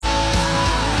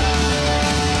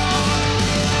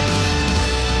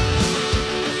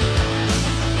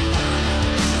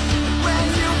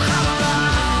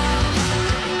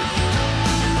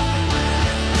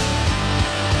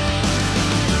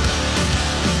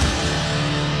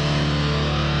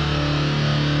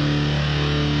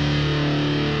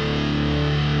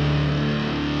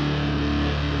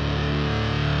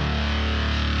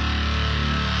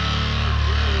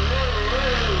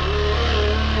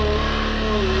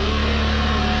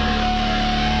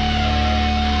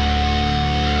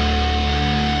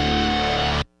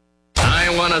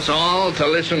want us all to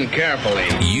listen carefully.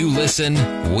 You listen,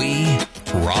 we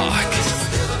rock.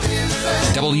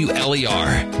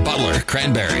 WLER, Butler,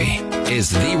 Cranberry, is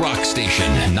the rock station,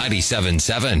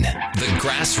 97.7. The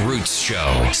Grassroots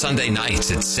Show, Sunday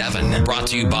nights at 7. Brought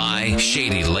to you by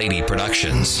Shady Lady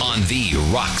Productions on the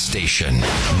rock station,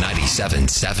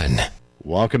 97.7.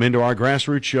 Welcome into our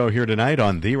Grassroots Show here tonight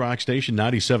on the rock station,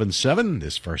 97.7.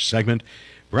 This first segment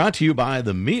brought to you by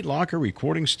the Meat Locker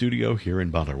Recording Studio here in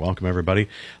Butler. Welcome, everybody.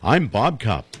 I'm Bob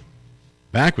Cupp,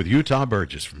 back with Utah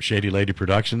Burgess from Shady Lady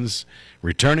Productions,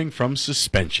 returning from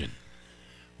suspension.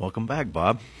 Welcome back,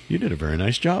 Bob. You did a very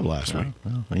nice job last week.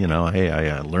 Well, you know, hey,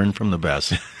 I learned from the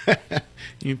best.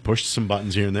 You pushed some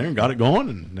buttons here and there and got it going,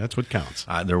 and that's what counts.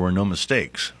 There were no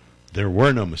mistakes. There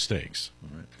were no mistakes.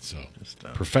 Right. So Just,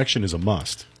 perfection is a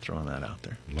must. Throwing that out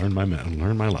there. Learn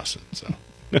my lesson. So,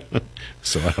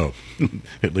 so I hope,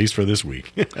 at least for this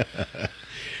week.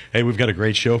 Hey, we've got a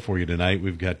great show for you tonight.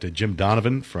 We've got Jim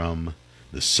Donovan from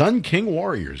the Sun King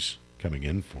Warriors coming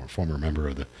in, for a former member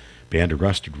of the band of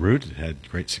Rusted Root. Had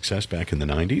great success back in the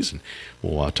 90s, and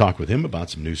we'll talk with him about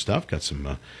some new stuff. Got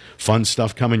some fun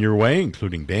stuff coming your way,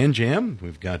 including Band Jam.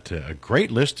 We've got a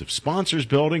great list of sponsors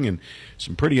building and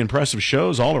some pretty impressive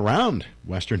shows all around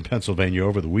Western Pennsylvania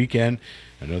over the weekend.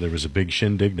 I know there was a big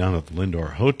shindig down at the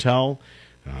Lindor Hotel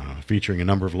featuring a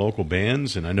number of local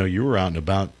bands, and I know you were out and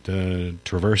about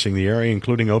traversing the area,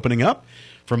 including opening up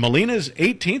for Melina's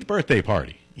 18th birthday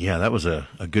party. Yeah, that was a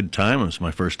good time. It was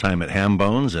my first time at Ham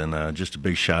Bones, and just a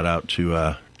big shout-out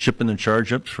to Chip and the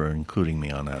Charge-Ups for including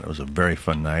me on that. It was a very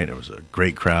fun night. It was a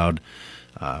great crowd.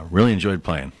 Really enjoyed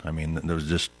playing. I mean, there was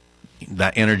just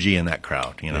that energy in that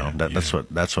crowd. You know, that's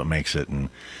what makes it. And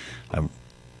I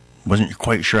wasn't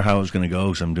quite sure how it was going to go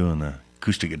because I'm doing the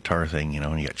acoustic guitar thing, you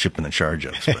know, and you got Chip and the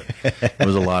Charge-Ups. But it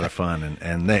was a lot of fun,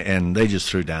 and they just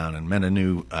threw down and met a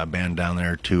new band down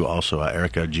there too, also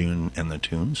Erica, June, and the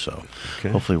Tunes. So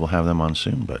hopefully we'll have them on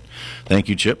soon. But thank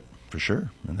you, Chip, for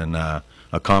sure. And then A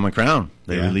Common Crown,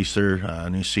 they released their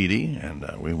new CD, and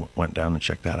we went down and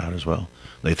checked that out as well.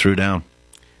 They threw down.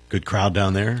 Good crowd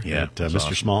down there at Mr.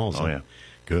 Awesome. Small's. Oh, yeah.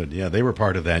 Good. Yeah, they were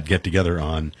part of that get-together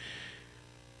on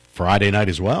Friday night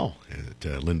as well at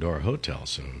Lindor Hotel.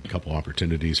 So a couple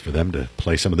opportunities for them to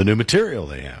play some of the new material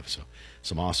they have. So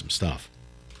some awesome stuff.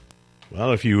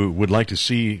 Well, if you would like to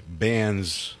see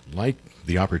bands like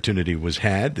the opportunity was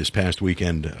had this past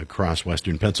weekend across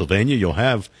Western Pennsylvania, you'll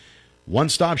have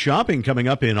one-stop shopping coming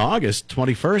up in August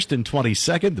 21st and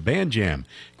 22nd, the Band Jam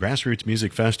Grassroots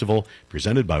Music Festival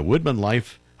presented by Woodman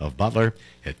Life of Butler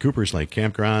at Cooper's Lake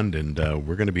Campground. And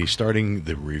we're going to be starting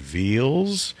the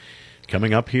reveals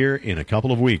coming up here in a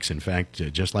couple of weeks. In fact,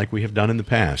 just like we have done in the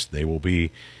past, there will be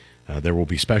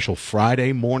special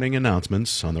Friday morning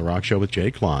announcements on the Rock Show with Jay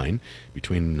Klein.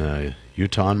 Between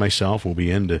Utah and myself, we'll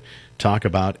be in to talk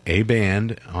about a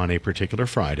band on a particular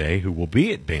Friday who will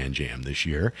be at Band Jam this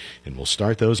year. And we'll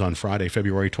start those on Friday,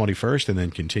 February 21st, and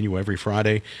then continue every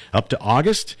Friday up to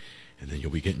August. And then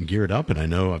you'll be getting geared up. And I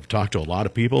know I've talked to a lot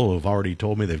of people who have already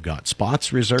told me they've got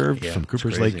spots reserved from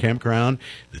Cooper's Lake Campground.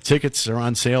 The tickets are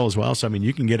on sale as well. So, I mean,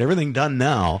 you can get everything done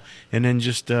now and then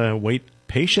just wait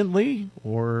patiently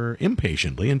or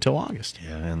impatiently until August.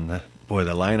 Yeah, and boy,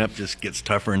 the lineup just gets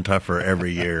tougher and tougher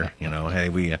every year. You know, hey,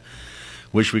 we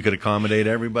wish we could accommodate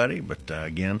everybody, but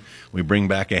again, we bring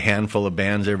back a handful of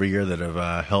bands every year that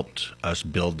have helped us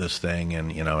build this thing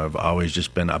and, you know, have always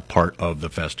just been a part of the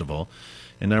festival.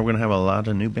 And now we're going to have a lot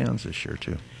of new bands this year,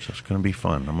 too. So it's going to be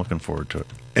fun. I'm looking forward to it.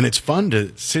 And it's fun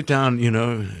to sit down, you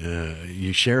know,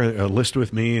 you share a list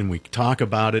with me and we talk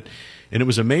about it. And it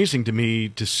was amazing to me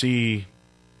to see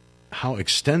how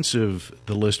extensive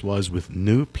the list was with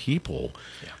new people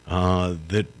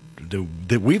that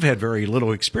we've had very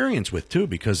little experience with, too,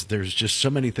 because there's just so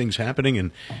many things happening.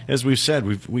 And as we've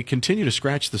said, we continue to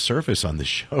scratch the surface on this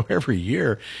show every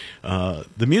year.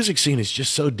 The music scene is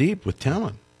just so deep with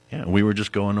talent. Yeah, we were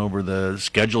just going over the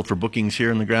schedule for bookings here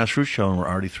in the Grassroots Show, and we're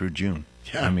already through June.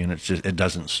 Yeah. I mean, it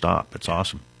doesn't stop. It's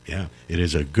awesome. Yeah, it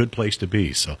is a good place to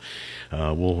be. So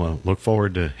we'll look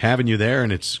forward to having you there,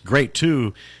 and it's great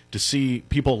too to see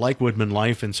people like Woodman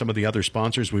Life and some of the other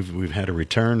sponsors. We've had a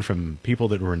return from people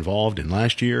that were involved in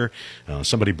last year.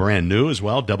 Somebody brand new as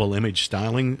well, Double Image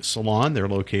Styling Salon. They're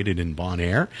located in Bon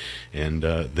Air, and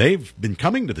they've been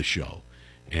coming to the show,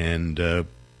 and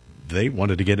they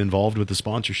wanted to get involved with the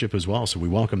sponsorship as well, so we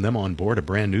welcome them on board, a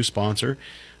brand new sponsor.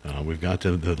 We've got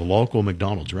the local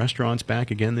McDonald's restaurants back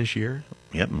again this year.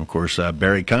 Yep, and of course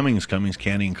Barry Cummings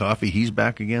Candy and Coffee, he's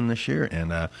back again this year,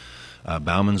 and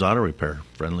Bauman's Auto Repair,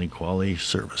 Friendly Quality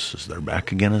Services, they're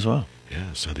back again as well.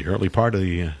 Yeah, so the early part of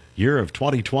the year of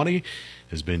 2020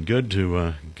 has been good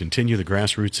to continue the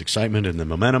grassroots excitement and the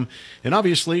momentum. And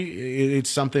obviously, it's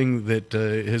something that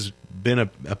has been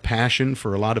a passion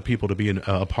for a lot of people to be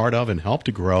a part of and help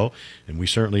to grow. And we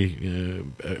certainly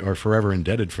are forever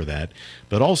indebted for that.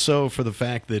 But also for the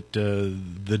fact that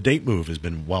the date move has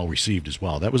been well received as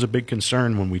well. That was a big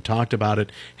concern when we talked about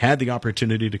it, had the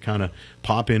opportunity to kind of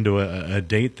pop into a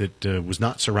date that was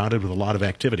not surrounded with a lot of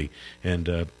activity.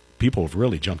 And people have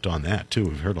really jumped on that too.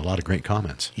 We've heard a lot of great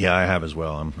comments. Yeah, I have as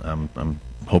well. I'm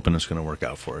hoping it's going to work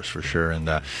out for us for sure. And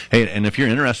hey, and if you're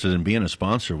interested in being a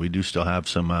sponsor, we do still have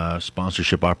some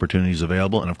sponsorship opportunities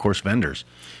available, and of course vendors.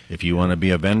 If you want to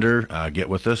be a vendor, get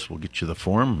with us. We'll get you the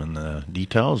form and the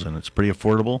details, and it's pretty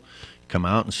affordable. Come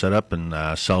out and set up and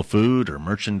sell food or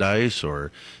merchandise,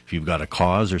 or if you've got a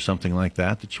cause or something like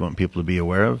that you want people to be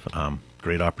aware of,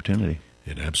 great opportunity.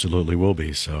 It absolutely will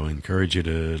be. So I encourage you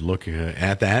to look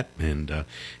at that. And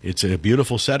it's a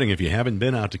beautiful setting. If you haven't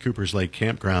been out to Cooper's Lake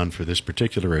Campground for this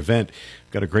particular event,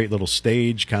 we've got a great little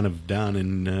stage kind of down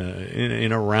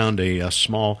in around a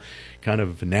small kind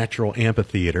of natural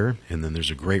amphitheater, and then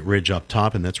there's a great ridge up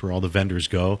top, and that's where all the vendors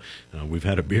go. We've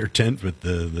had a beer tent with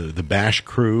the Bash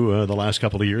crew the last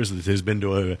couple of years. It has been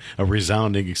to a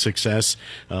resounding success,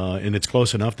 and it's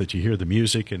close enough that you hear the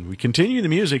music, and we continue the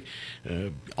music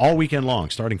all weekend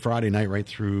long, starting Friday night right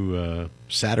through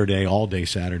Saturday, all day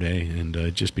Saturday, and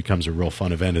it just becomes a real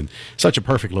fun event, and such a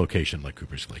perfect location like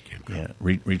Cooper's Lake Campground.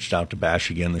 Yeah, reached out to Bash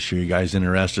again this year. You guys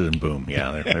interested? And boom,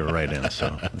 yeah, they were right in.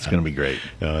 So it's going to be great.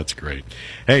 That's great.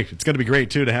 Hey, it's going to be great,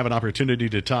 too, to have an opportunity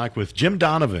to talk with Jim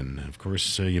Donovan. Of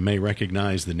course, you may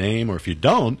recognize the name, or if you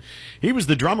don't, he was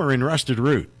the drummer in Rusted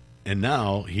Root. And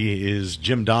now he is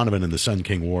Jim Donovan and the Sun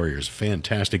King Warriors.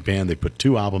 Fantastic band. They put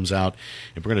 2 albums out,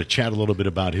 and we're going to chat a little bit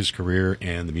about his career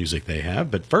and the music they have.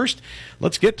 But first,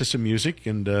 let's get to some music.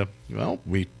 And,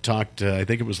 we talked, I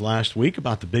think it was last week,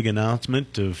 about the big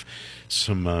announcement of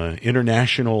some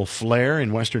international flair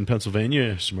in Western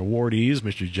Pennsylvania, some awardees,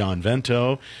 Mr. John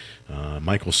Vento,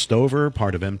 Michael Stover,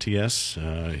 part of MTS,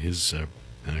 his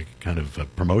kind of a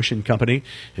promotion company,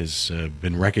 has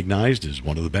been recognized as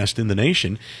one of the best in the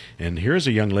nation. And here's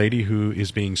a young lady who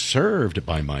is being served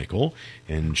by Michael,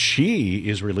 and she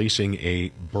is releasing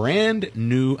a brand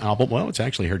new album. Well, it's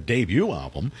actually her debut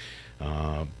album,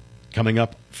 coming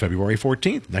up February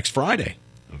 14th, next Friday,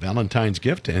 a Valentine's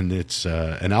gift. And it's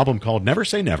an album called Never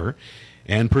Say Never,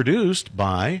 and produced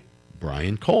by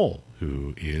Brian Cole,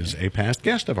 who is a past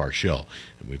guest of our show.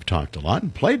 And we've talked a lot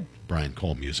and played Brian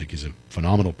Cole music. He's a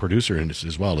phenomenal producer and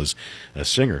as well as a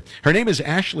singer. Her name is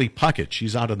Ashley Puckett.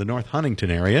 She's out of the North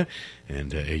Huntington area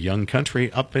and a young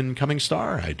country up-and-coming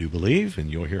star, I do believe,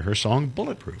 and you'll hear her song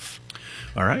Bulletproof.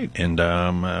 All right,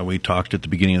 and we talked at the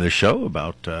beginning of the show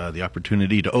about the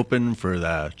opportunity to open for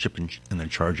the Chip and the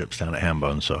Charge-Ups down at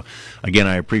Hambone. So, again,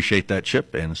 I appreciate that,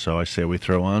 Chip, and so I say we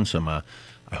throw on some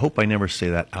I Hope I Never Say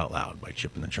That Out Loud by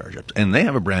Chip and the Charge-Ups. And they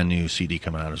have a brand new CD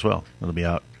coming out as well. It'll be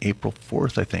out April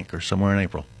 4th, I think, or somewhere in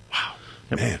April. Wow.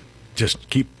 Yep. Man, just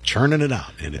keep churning it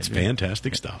out, and it's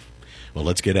fantastic stuff. Well,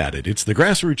 let's get at it. It's the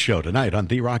Grassroots Show tonight on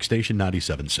The Rock Station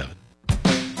 97.7.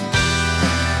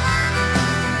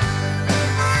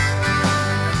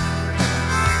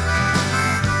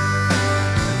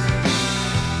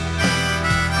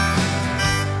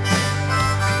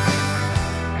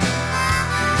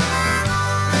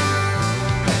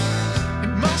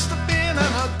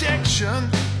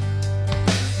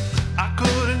 I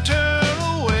couldn't turn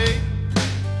away.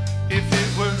 If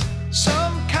it were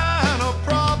some kind of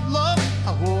problem,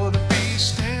 I wouldn't be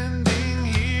standing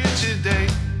here today.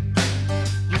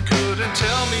 You couldn't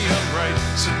tell me I'm right,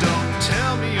 so don't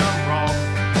tell me I'm wrong.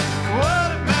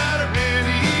 Would it matter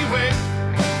anyway?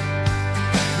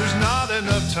 There's not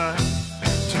enough time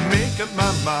to make up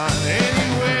my mind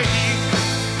anyway.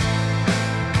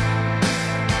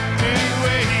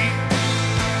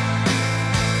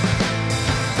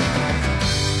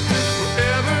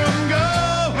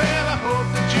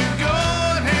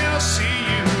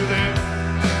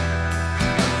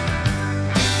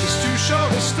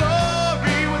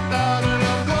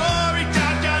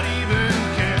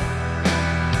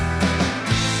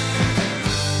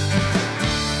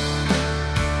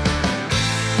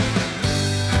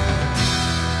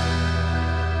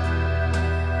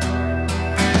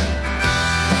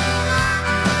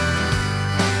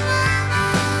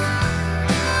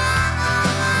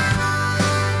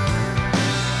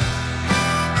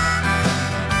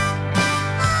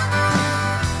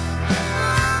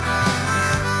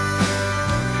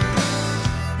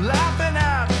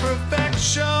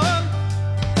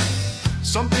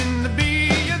 Something to be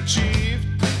achieved.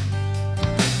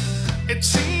 It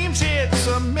seems it's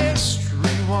a mystery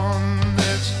one.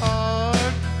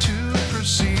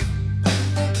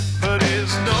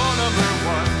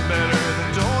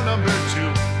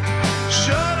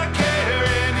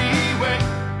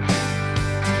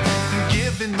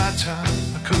 my time.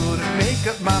 I couldn't make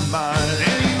up my mind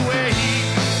anyway.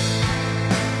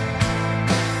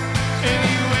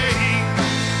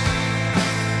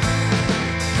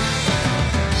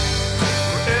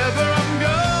 Wherever I'm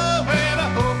going, I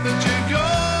hope that you're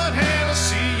good and I'll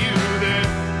see you there.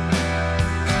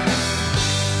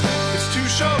 It's too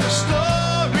short a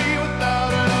story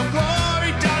without enough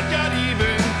glory. Don't God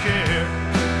even care?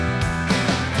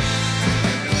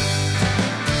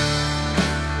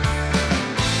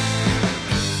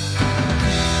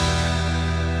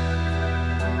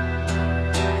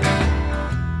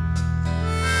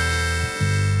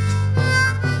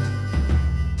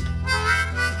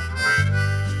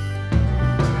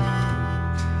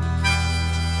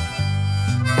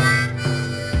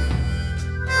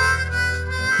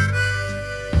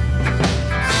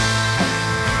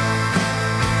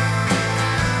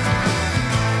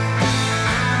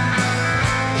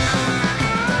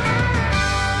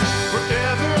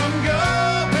 Wherever I'm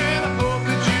going, I hope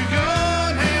that you're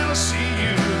good and I'll see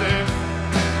you there.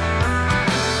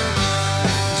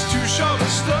 It's too short a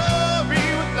story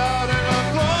without enough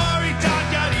glory. Don't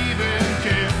God even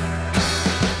care?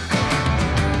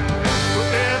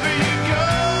 Wherever you go,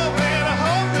 and I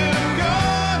hope that I'm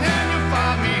good and you'll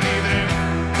find me there.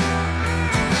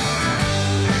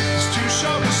 It's too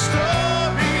short a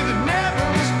story that never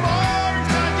was born.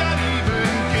 Don't God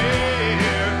even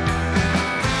care?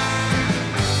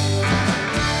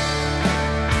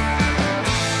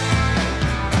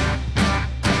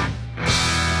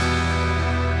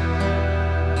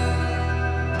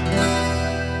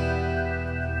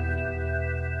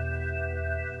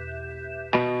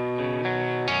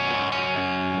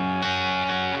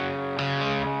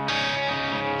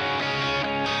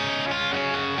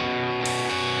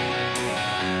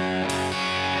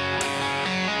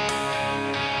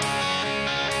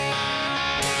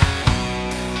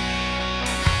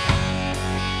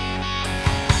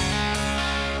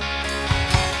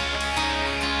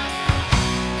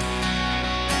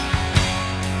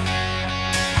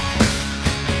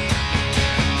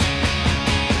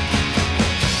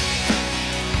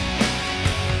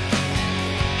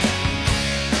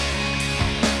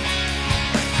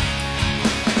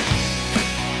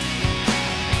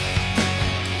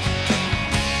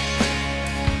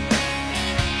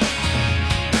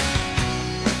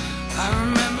 I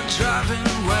remember driving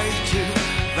way too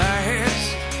fast.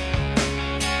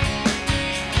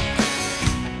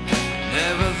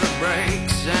 Never the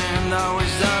brakes and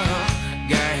always the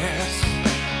gas.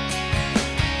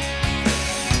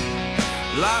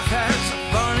 Life has a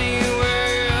funny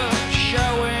way of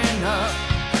showing up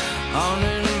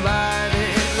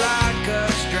uninvited like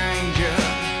a stranger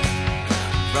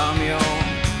from your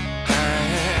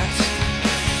past.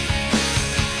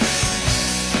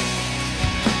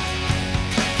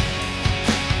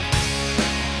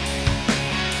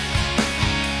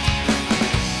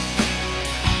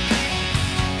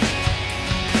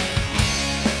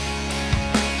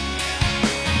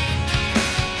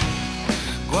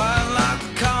 Quiet like the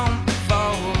calm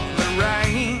before the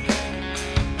rain.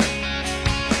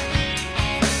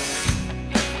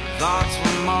 Thoughts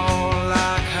were more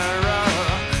like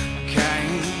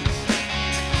hurricanes.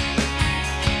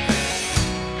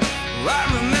 I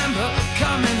remember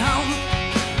coming home,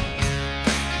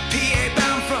 PA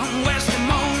bound from West Des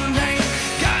Moines. Ain't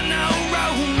got no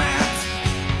romance.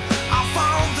 I'll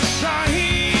follow the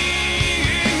sign.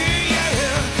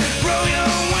 Yeah, roll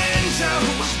your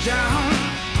windows down.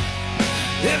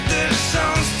 If this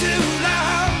song's too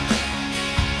loud,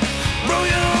 roll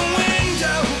your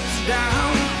windows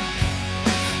down.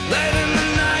 Late in the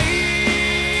night,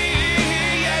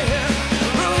 yeah.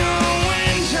 Roll your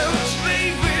windows,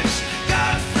 leave this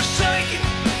godforsaken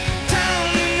town,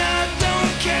 and I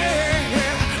don't care.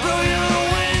 Roll your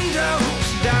windows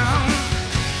down.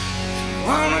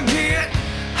 Wanna get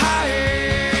high.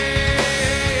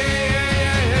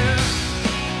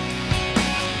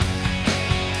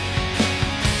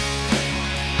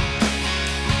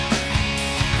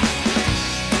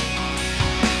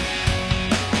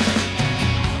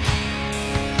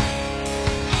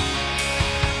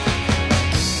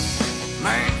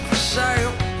 Made for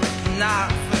sale,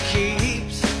 not for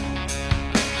keeps.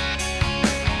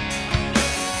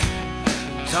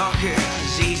 Talk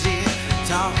is easy,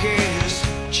 talk is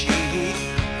cheap.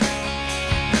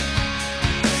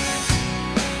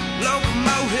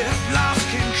 Locomotive lost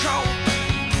control.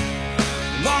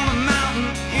 On a mountain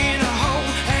in a hole,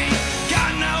 ain't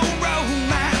got no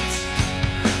romance.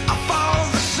 I follow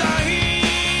the sign.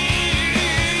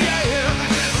 Yeah,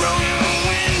 roll your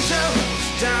windows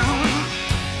down.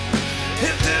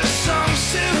 If this song's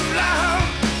too loud,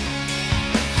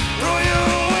 roll your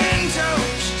windows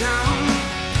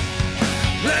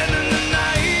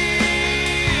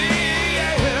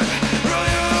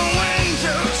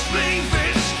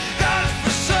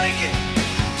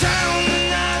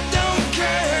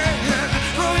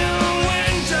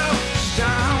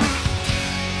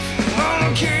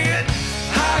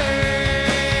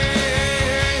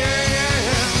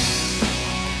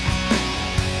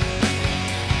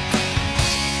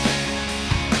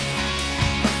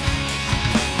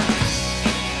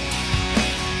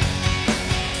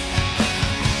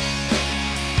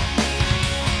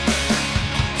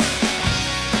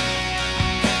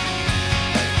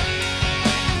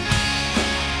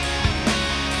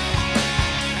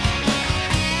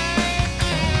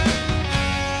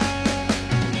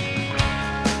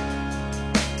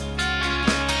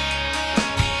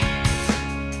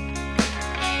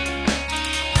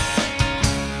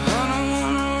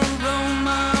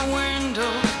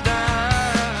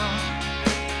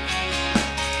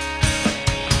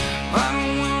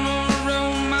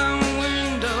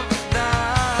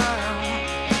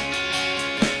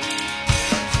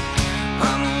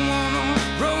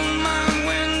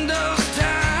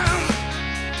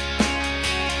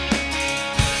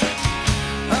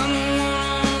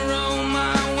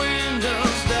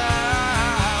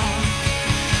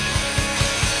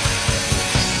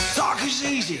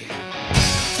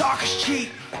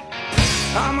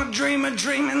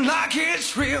like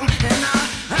it's real, and I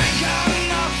ain't got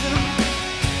nothing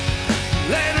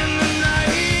late in the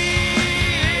night.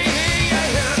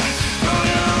 Yeah. Roll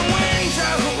your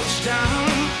windows down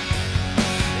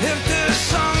if this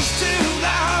song's too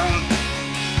loud.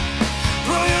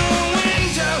 Roll your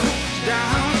windows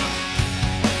down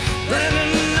late in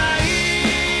the night.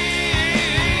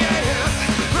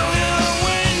 Yeah. Roll your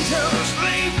windows,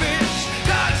 leave this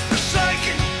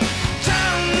godforsaken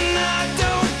town, and I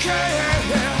don't care.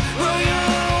 Roll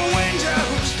your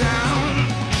windows down,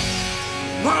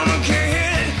 wanna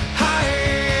get high.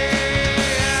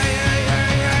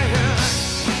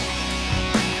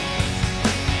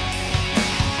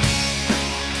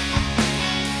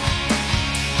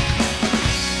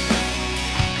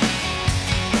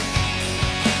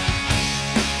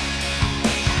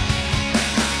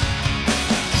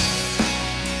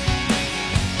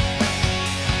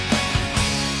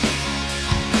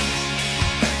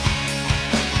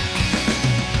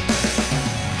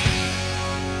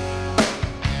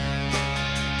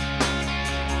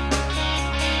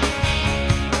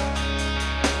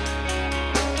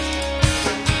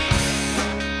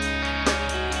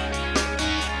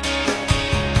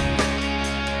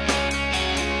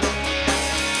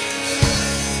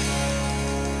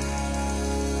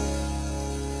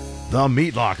 The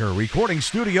Meat Locker Recording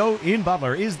Studio in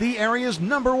Butler is the area's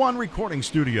 #1 recording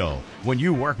studio. When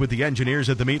you work with the engineers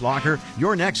at the Meat Locker,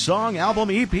 your next song,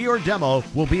 album, EP, or demo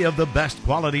will be of the best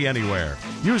quality anywhere.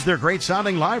 Use their great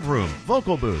sounding live room,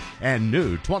 vocal booth, and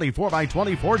new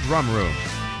 24x24 drum room.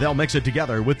 They'll mix it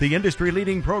together with the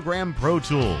industry-leading program Pro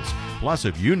Tools. Plus,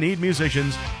 if you need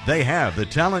musicians, they have the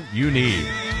talent you need.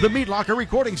 The Meat Locker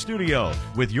Recording Studio.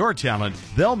 With your talent,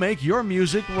 they'll make your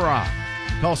music rock.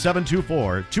 Call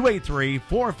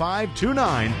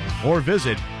 724-283-4529 or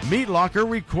visit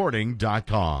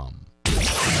meatlockerrecording.com.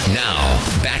 Now,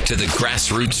 back to the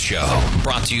Grassroots Show,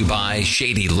 brought to you by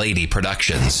Shady Lady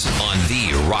Productions on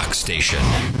the Rock Station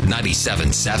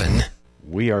 97.7.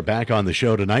 We are back on the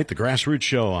show tonight, the Grassroots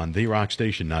Show on the Rock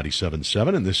Station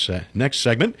 97.7. And this next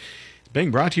segment is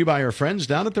being brought to you by our friends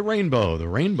down at the Rainbow. The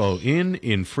Rainbow Inn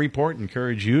in Freeport.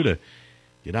 Encourage you to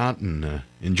get out and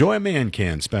enjoy a Man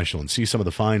Can special and see some of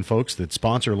the fine folks that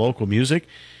sponsor local music.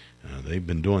 They've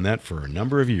been doing that for a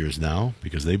number of years now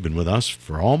because they've been with us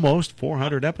for almost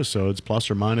 400 episodes, plus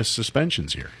or minus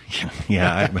suspensions here.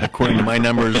 Yeah, according to my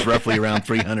numbers, roughly around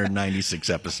 396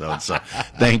 episodes. So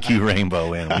thank you,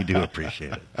 Rainbow Inn. We do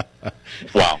appreciate it.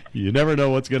 Wow. You never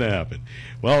know what's going to happen.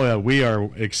 Well, we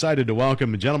are excited to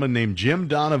welcome a gentleman named Jim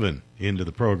Donovan into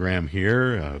the program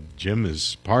here. Jim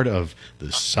is part of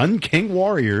the Sun King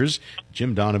Warriors.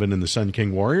 Jim Donovan and the Sun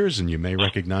King Warriors, and you may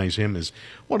recognize him as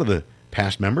one of the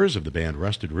past members of the band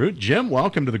Rusted Root. Jim,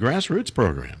 welcome to the Grassroots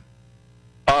program.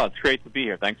 Oh, it's great to be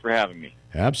here. Thanks for having me.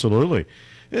 Absolutely.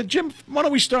 Jim, why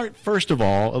don't we start, first of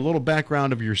all, a little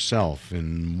background of yourself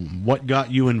and what got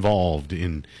you involved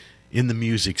in the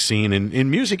music scene and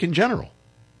in music in general.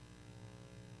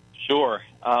 Sure.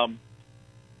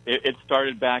 It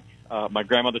started back, my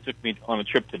grandmother took me on a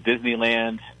trip to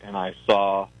Disneyland, and I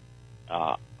saw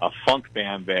a funk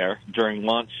band there during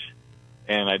lunch,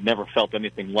 and I'd never felt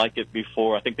anything like it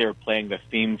before. I think they were playing the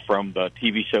theme from the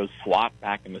TV show SWAT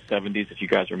back in the 70s, if you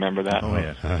guys remember that. Oh,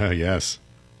 yeah. Yes.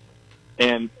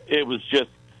 And it was just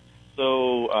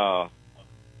so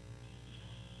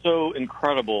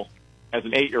incredible as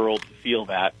an 8-year-old to feel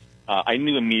that. I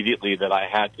knew immediately that I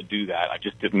had to do that. I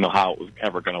just didn't know how it was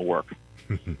ever going to work.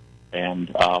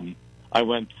 And I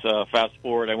went, fast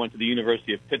forward, I went to the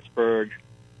University of Pittsburgh.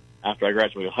 After I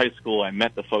graduated high school, I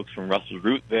met the folks from Rusted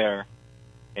Root there,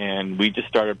 and we just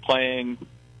started playing,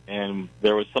 and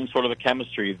there was some sort of a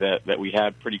chemistry that we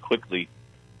had pretty quickly,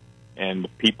 and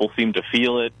people seemed to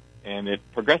feel it, and it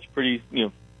progressed pretty,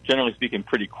 generally speaking,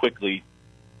 pretty quickly.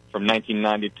 From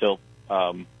 1990 till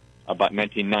about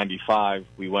 1995,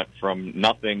 we went from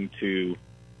nothing to,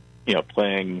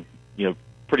 playing,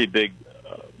 pretty big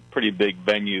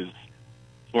venues,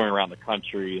 touring around the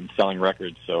country and selling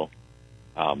records. So,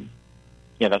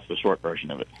 that's the short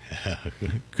version of it.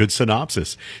 Good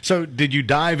synopsis. So did you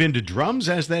dive into drums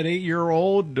as that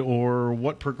 8-year-old, or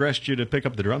what progressed you to pick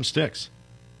up the drumsticks?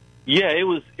 Yeah, it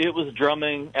was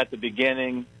drumming at the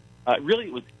beginning. Really,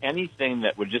 it was anything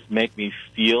that would just make me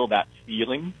feel that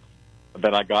feeling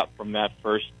that I got from that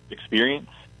first experience.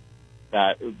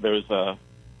 That there was a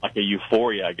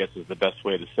euphoria, I guess is the best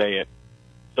way to say it.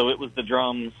 So it was the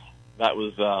drums. That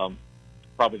was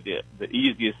probably the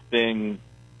easiest thing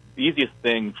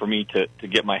for me to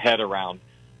get my head around.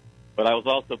 But I was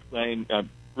also playing,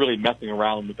 really messing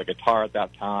around with the guitar at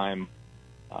that time.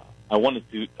 I wanted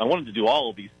to do all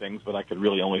of these things, but I could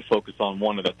really only focus on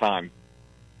one at a time.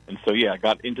 And so, yeah, I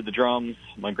got into the drums.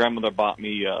 My grandmother bought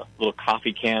me a little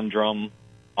coffee can drum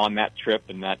on that trip,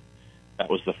 and that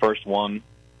was the first one.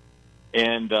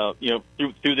 And,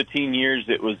 through the teen years,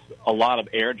 it was a lot of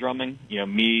air drumming,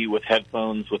 me with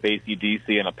headphones with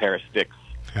AC/DC and a pair of sticks.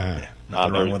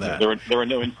 Nothing wrong with that. There were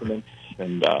no instruments,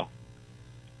 and,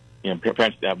 parents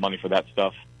didn't have money for that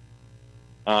stuff.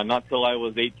 Not till I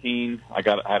was 18, I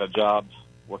had a job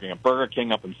working at Burger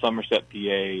King up in Somerset,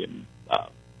 PA, and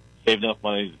saved enough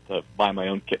money to buy my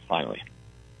own kit finally.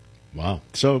 Wow.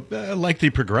 So, like the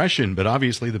progression, but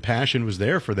obviously the passion was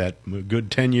there for that good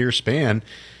 10-year span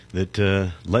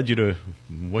that led you to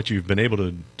what you've been able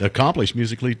to accomplish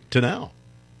musically to now.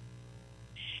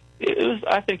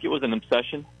 I think it was an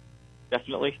obsession,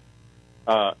 definitely.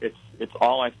 It's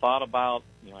all I thought about.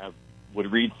 I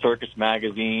would read Circus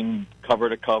Magazine, cover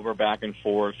to cover, back and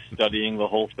forth, studying the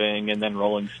whole thing, and then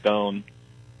Rolling Stone.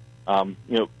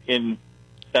 In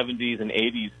 70s and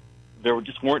 80s, there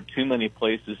just weren't too many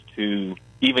places to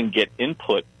even get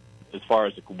input as far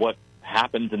as what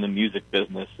happens in the music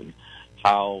business and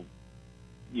how,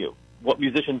 what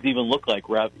musicians even look like,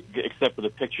 except for the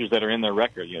pictures that are in their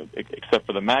record. Except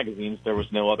for the magazines, there was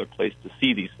no other place to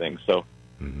see these things. So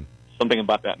something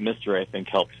about that mystery, I think,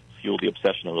 helped fuel the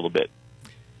obsession a little bit.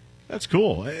 That's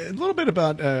cool. A little bit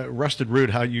about Rusted Root,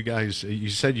 how you guys, you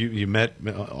said you met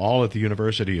all at the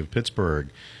University of Pittsburgh.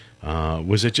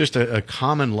 Was it just a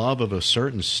common love of a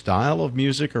certain style of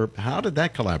music, or how did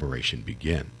that collaboration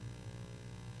begin?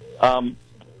 One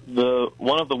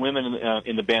of the women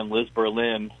in the band, Liz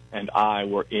Berlin, and I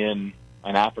were in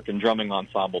an African drumming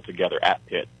ensemble together at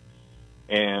Pitt.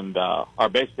 And our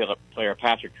bass player,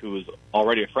 Patrick, who was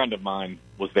already a friend of mine,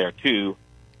 was there too.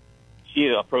 She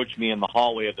approached me in the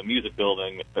hallway of the music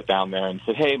building down there and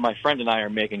said, "Hey, my friend and I are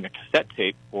making a cassette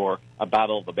tape for a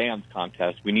Battle of the Bands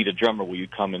contest. We need a drummer. Will you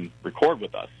come and record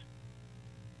with us?"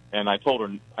 And I told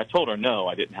her no,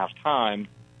 I didn't have time.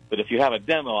 But if you have a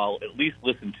demo, I'll at least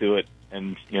listen to it,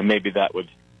 and maybe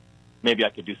I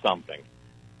could do something.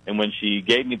 And when she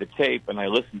gave me the tape and I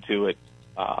listened to it,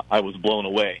 I was blown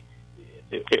away.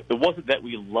 It wasn't that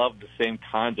we loved the same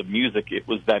kinds of music. It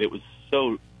was that it was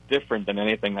so different than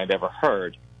anything I'd ever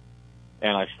heard.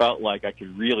 And I felt like I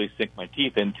could really sink my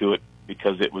teeth into it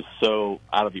because it was so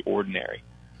out of the ordinary.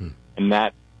 And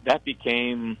that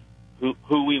became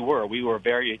who we were. We were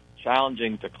very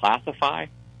challenging to classify.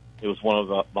 It was one of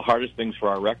the hardest things for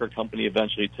our record company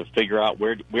eventually to figure out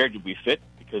where did we fit,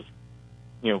 because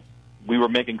we were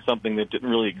making something that didn't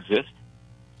really exist.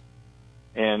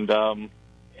 And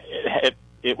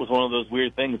it was one of those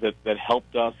weird things that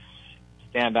helped us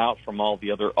stand out from all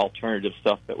the other alternative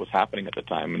stuff that was happening at the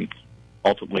time, and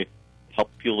ultimately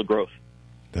helped fuel the growth.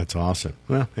 That's awesome.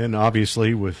 Well, and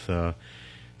obviously with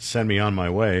Send Me On My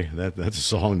Way, that's a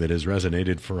song that has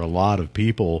resonated for a lot of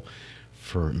people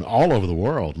for all over the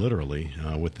world, literally,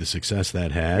 with the success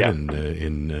that had, and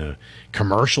in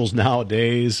commercials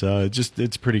nowadays.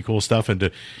 It's pretty cool stuff. And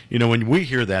to, when we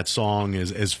hear that song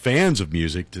as fans of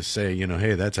music, to say,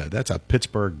 hey, that's a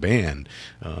Pittsburgh band,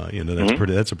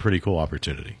 that's a pretty cool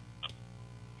opportunity.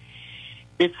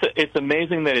 It's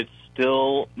amazing that it's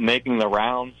still making the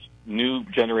rounds. New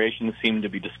generations seem to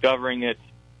be discovering it,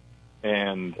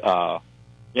 and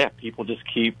people just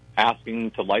keep asking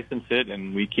to license it,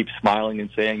 and we keep smiling and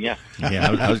saying yes.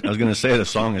 Yeah, I was going to say the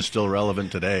song is still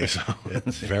relevant today. So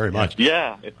very much.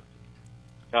 Yeah,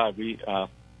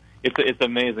 it's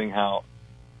amazing how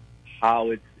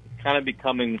it's kind of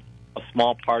becoming a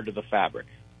small part of the fabric.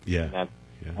 Yeah.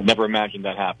 I never imagined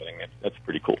that happening. That's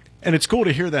pretty cool. And it's cool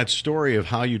to hear that story of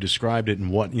how you described it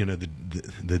and what,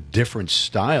 the different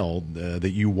style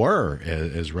that you were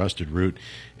as Rusted Root,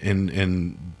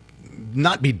 and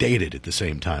not be dated at the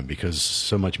same time, because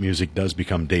so much music does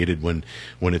become dated when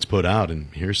it's put out. And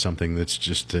here's something that's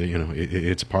just,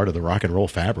 it's part of the rock and roll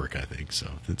fabric, I think.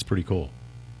 So it's pretty cool.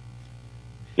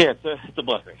 Yeah, it's a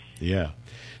blessing. Yeah.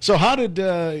 So how did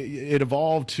it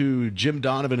evolve to Jim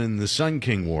Donovan and the Sun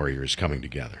King Warriors coming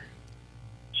together?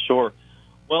 Sure.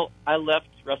 Well, I left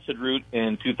Rusted Root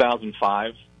in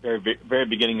 2005, very, very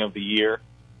beginning of the year.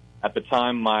 At the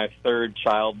time, my third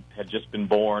child had just been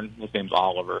born. His name's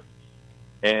Oliver.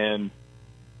 And,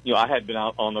 I had been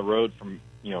out on the road from,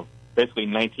 basically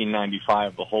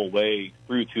 1995 the whole way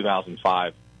through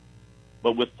 2005.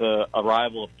 But with the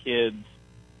arrival of kids,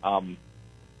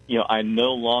 I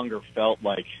no longer felt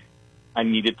like I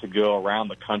needed to go around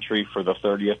the country for the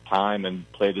 30th time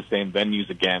and play the same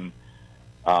venues again.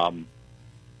 And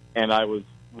I was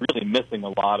really missing a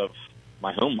lot of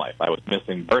my home life. I was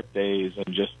missing birthdays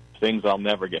and just things I'll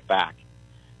never get back.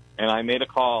 And I made a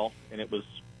call, and it was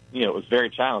very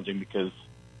challenging because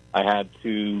I had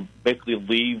to basically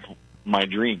leave my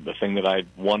dream, the thing that I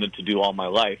wanted to do all my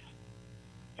life,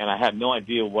 and I had no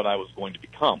idea what I was going to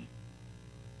become.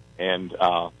 And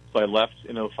so I left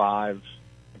in '05.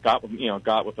 Got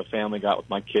with the family, got with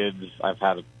my kids. I've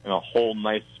had a whole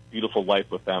nice, beautiful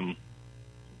life with them,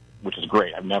 which is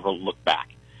great. I've never looked back.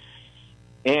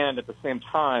 And at the same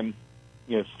time,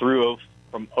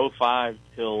 from '05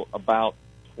 till about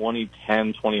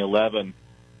 2010, 2011,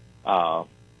 I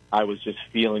was just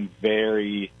feeling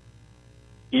very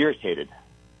irritated.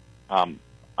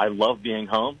 I love being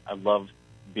home. I love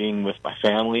being with my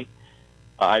family.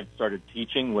 I'd started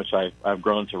teaching, which I've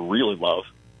grown to really love.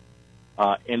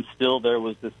 And still there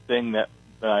was this thing that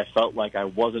I felt like I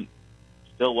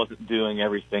still wasn't doing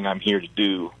everything I'm here to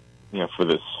do, for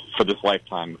this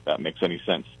lifetime, if that makes any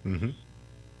sense. Mm-hmm.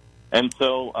 And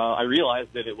so I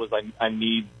realized that it was I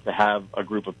need to have a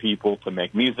group of people to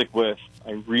make music with.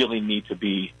 I really need to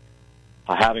be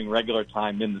having regular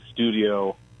time in the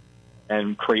studio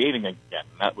and creating again.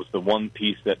 That was the one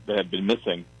piece that had been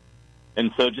missing.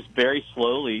 And so just very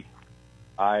slowly,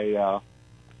 I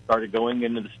started going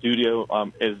into the studio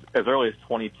as early as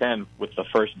 2010 with the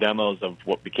first demos of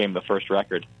what became the first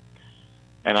record.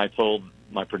 And I told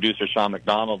my producer, Sean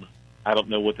McDonald, I don't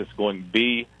know what this is going to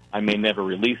be. I may never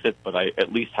release it, but I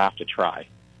at least have to try.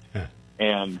 Huh.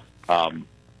 And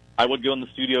I would go in the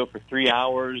studio for 3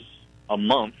 hours a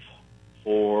month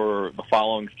for the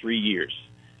following 3 years.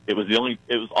 It was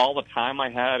all the time I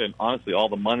had, and honestly, all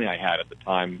the money I had at the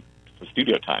time for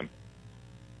studio time.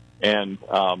 And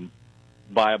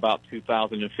by about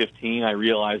 2015, I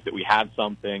realized that we had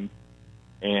something,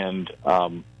 and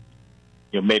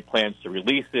made plans to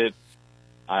release it.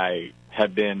 I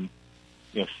had been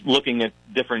looking at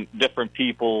different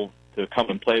people to come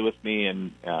and play with me,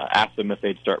 and asked them if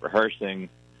they'd start rehearsing.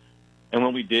 And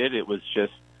when we did, it was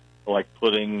just like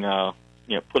putting on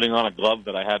a glove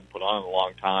that I hadn't put on in a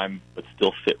long time, but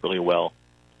still fit really well.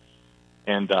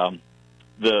 And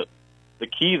the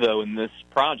key, though, in this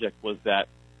project was that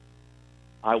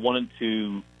I wanted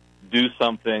to do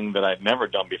something that I'd never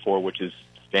done before, which is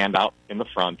stand out in the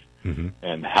front mm-hmm.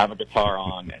 and have a guitar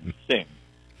on and sing,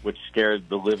 which scared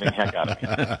the living heck out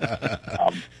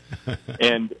of me.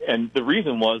 And the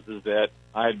reason was that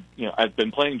I'd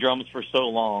been playing drums for so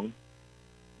long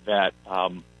that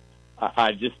I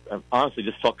honestly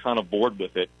just felt kind of bored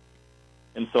with it.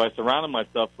 And so I surrounded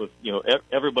myself with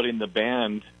everybody in the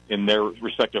band in their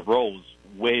respective roles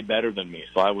way better than me.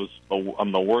 So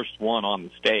I'm the worst one on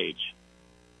the stage,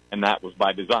 and that was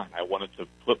by design. I wanted to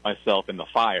put myself in the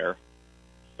fire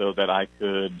so that I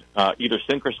could either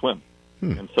sink or swim.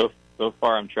 And so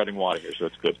far I'm treading water here, so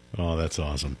it's good. Oh, that's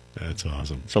awesome. That's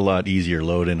awesome. It's a lot easier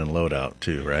load in and load out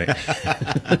too, right?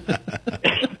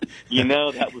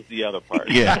 That was the other part.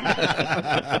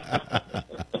 Yeah.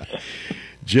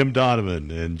 Jim Donovan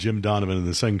and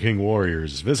the Sun King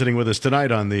Warriors visiting with us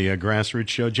tonight on the Grassroots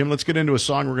Show. Jim, let's get into a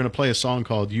song. We're going to play a song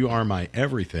called You Are My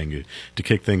Everything to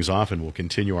kick things off, and we'll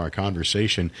continue our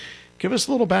conversation. Give us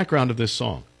a little background of this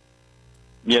song.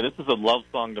 Yeah, this is a love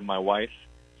song to my wife.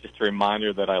 Just a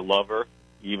reminder that I love her,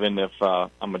 even if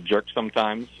I'm a jerk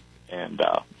sometimes, and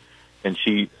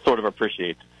she sort of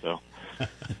appreciates it. So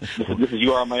this is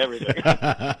You Are My Everything.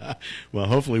 Well,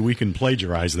 hopefully we can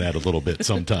plagiarize that a little bit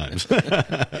sometimes.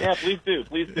 Yeah, please do.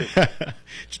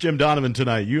 It's Jim Donovan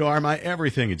tonight. You Are My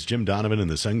Everything. It's Jim Donovan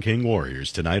and the Sun King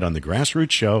Warriors tonight on the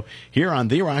Grassroots Show here on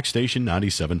The Rock Station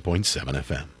 97.7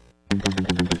 FM.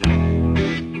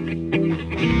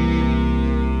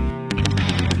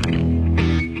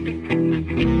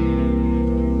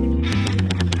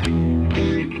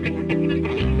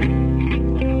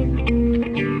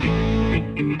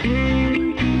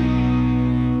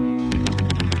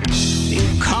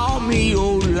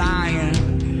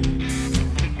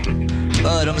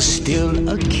 But I'm still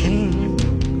a king.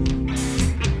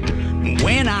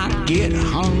 When I get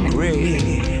hungry,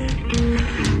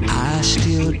 I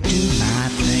still do my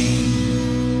thing.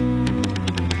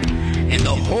 And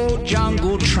the whole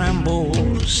jungle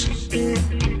trembles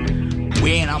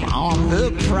when I'm on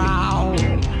the prowl.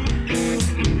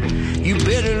 You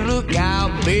better look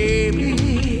out,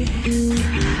 baby,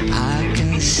 I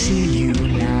can see you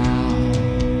now.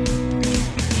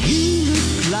 You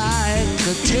look like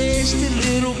a tasty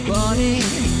little bunny.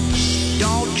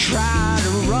 Don't try to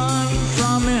run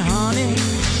from me, honey.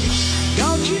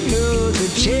 Don't you know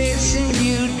that chasing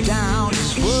you down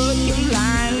is what your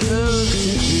line loves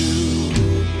to do?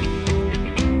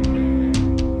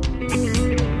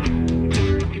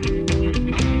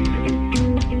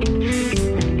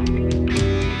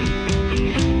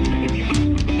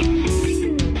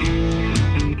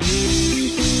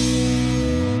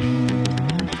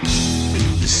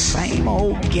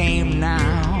 dream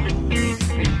now.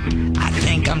 I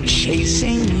think I'm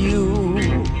chasing you.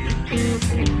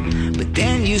 But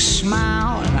then you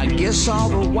smile, and I guess all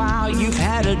the while you've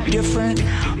had a different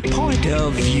point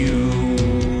of view.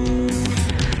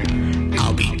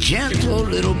 I'll be gentle,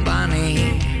 little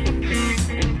bunny.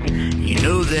 You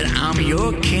know that I'm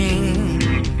your king.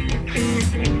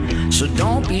 So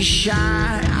don't be shy,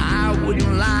 I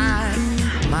wouldn't lie,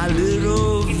 my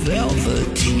little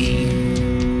velveteen.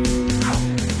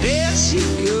 There she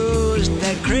goes,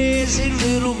 that crazy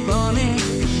little bunny,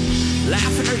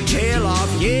 laughing her tail off,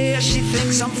 yeah, she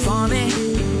thinks I'm funny.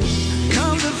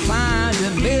 Come to find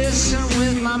that messing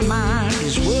with my mind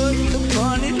is what the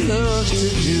bunny loves to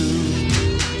do.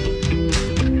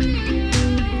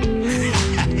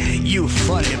 You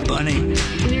funny bunny.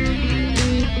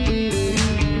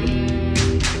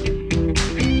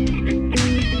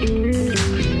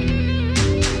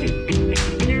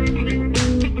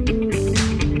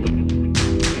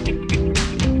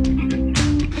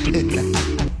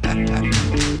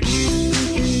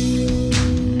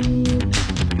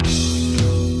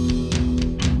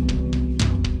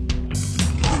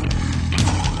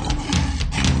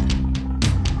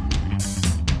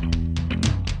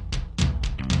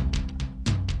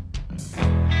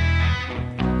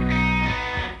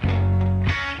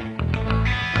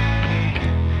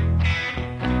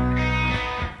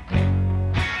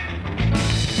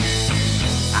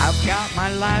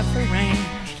 Life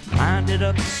arranged, lined it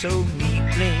up so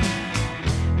neatly.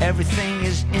 Everything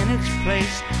is in its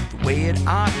place, the way it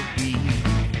ought to be.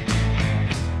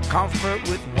 Comfort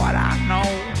with what I know,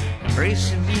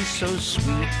 embracing me so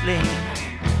sweetly.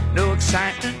 No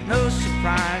excitement, no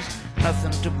surprise,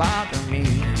 nothing to bother me.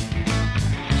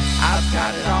 I've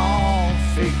got it all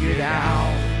figured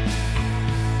out.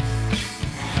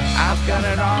 I've got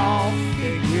it all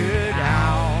figured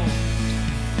out.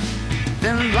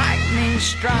 Then lightning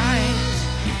strikes,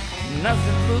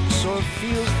 nothing looks or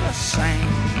feels the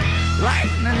same.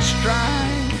 Lightning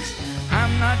strikes,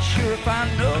 I'm not sure if I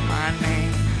know my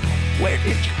name. Where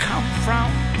did you come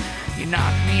from? You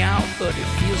knocked me out, but it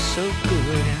feels so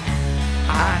good.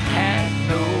 I had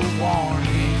no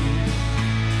warning.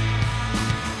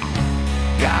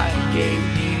 God gave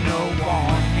me no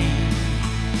warning.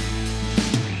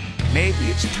 Maybe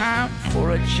it's time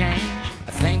for a change.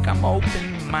 I think I'm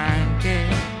open-minded.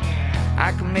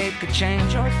 I can make a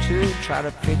change or two, try to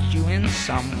fit you in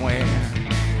somewhere.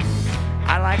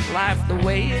 I like life the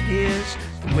way it is,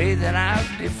 the way that I've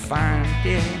defined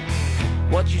it.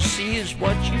 What you see is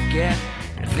what you get,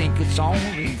 I think it's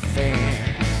only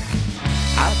fair.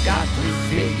 I've got to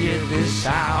figure this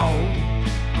out.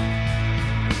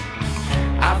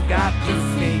 I've got to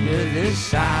figure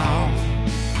this out.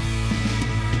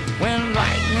 When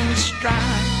lightning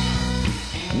strikes,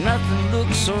 nothing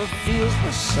looks or feels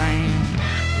the same.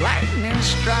 Lightning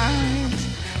strikes,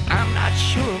 I'm not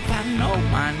sure if I know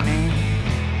my name.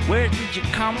 Where did you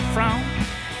come from?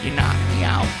 You knocked me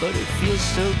out, but it feels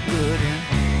so good. And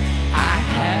I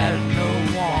had no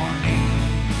warning.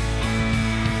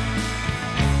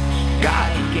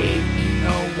 God gave me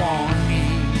no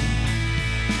warning.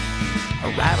 A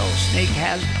rattlesnake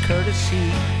has the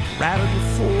courtesy to rattle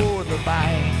before the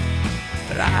bite.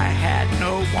 But I had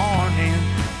no warning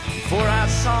before I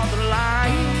saw the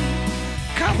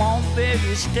light. Come on,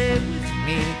 baby, stay with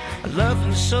me. I love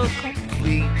you so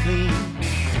completely.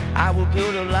 I will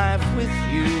build a life with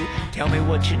you. Tell me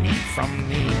what you need from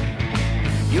me.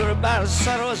 You're about as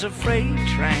subtle as a freight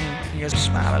train. You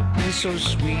smile at me so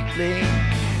sweetly.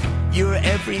 You're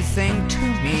everything to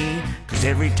me, 'cause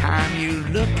every time you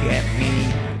look at me,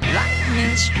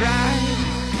 lightning strikes.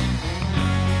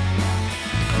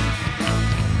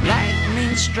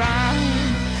 Lightning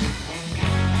strikes.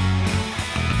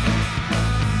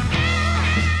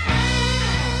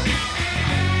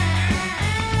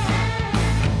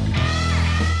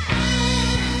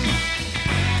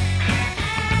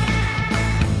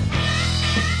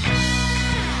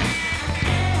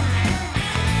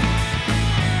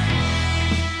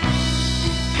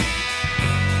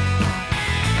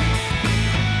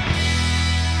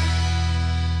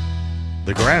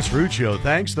 The Grassroots Show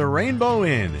thanks the Rainbow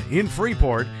Inn in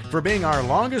Freeport for being our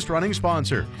longest running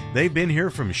sponsor. They've been here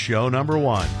from show number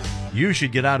 1. You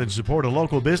should get out and support a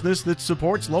local business that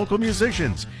supports local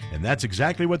musicians, and that's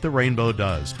exactly what the Rainbow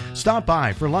does. Stop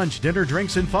by for lunch, dinner,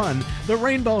 drinks, and fun. The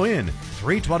Rainbow Inn,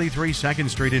 323 2nd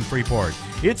Street in Freeport.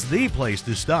 It's the place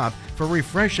to stop for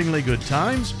refreshingly good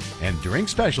times and drink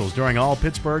specials during all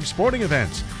Pittsburgh sporting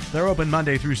events. They're open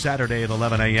Monday through Saturday at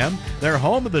 11 a.m. They're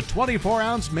home of the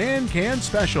 24-ounce Man Can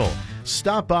Special.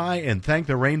 Stop by and thank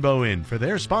the Rainbow Inn for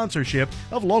their sponsorship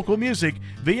of local music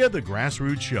via The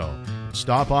Grassroots Show.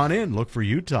 Stop on in, look for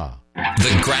Utah.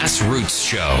 The Grassroots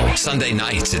Show, Sunday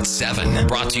nights at 7.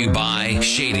 Brought to you by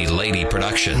Shady Lady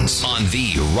Productions on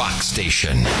the Rock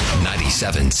Station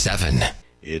 97.7.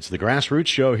 It's the Grassroots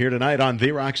Show here tonight on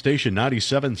the Rock Station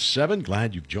 97.7.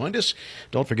 Glad you've joined us.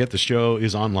 Don't forget the show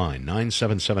is online,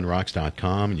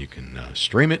 977rocks.com, and you can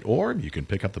stream it, or you can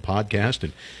pick up the podcast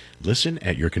and listen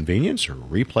at your convenience or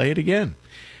replay it again.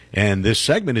 And this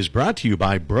segment is brought to you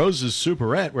by Bros'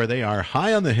 Superette, where they are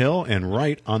high on the hill and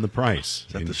right on the price.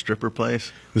 Is that the stripper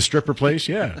place? The stripper place,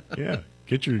 yeah.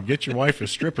 Get your wife a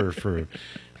stripper for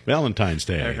Valentine's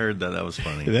Day. I heard that. That was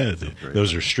funny.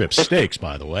 Those are strip steaks,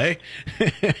 by the way.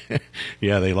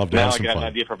 Yeah, they love to have some fun. Now I got an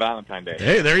idea for Valentine's Day.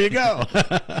 Hey, there you go.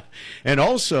 And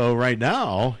also, right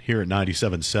now, here at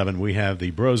 97.7, we have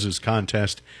the Bros'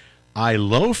 contest, I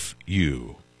Loaf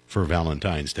You, for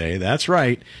Valentine's Day. That's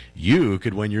right. You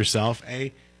could win yourself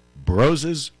a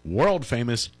Bros'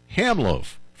 world-famous ham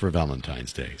loaf for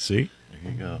Valentine's Day. See?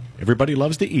 There you go. Everybody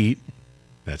loves to eat.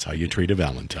 That's how you treat a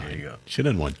Valentine. There you go. She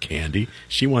doesn't want candy.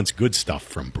 She wants good stuff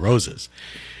from Bros'.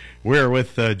 We're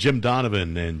with Jim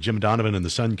Donovan, and Jim Donovan and the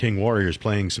Sun King Warriors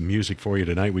playing some music for you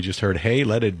tonight. We just heard Hey,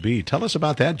 Let It Be. Tell us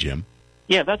about that, Jim.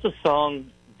 Yeah, that's a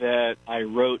song that I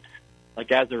wrote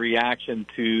as a reaction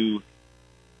to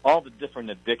all the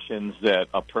different addictions that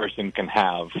a person can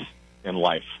have in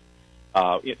life.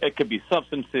 It could be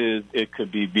substances. It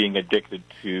could be being addicted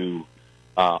to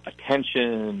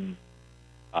attention,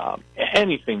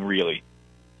 anything really.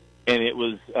 And it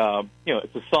was,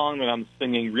 it's a song that I'm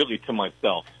singing really to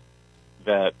myself,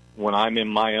 that when I'm in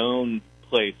my own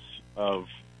place of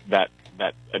that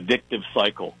addictive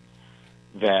cycle,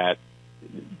 that,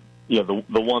 the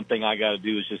one thing I got to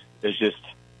do is just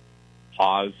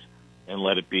pause and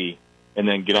let it be, and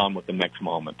then get on with the next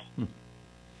moment.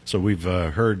 So we've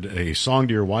heard a song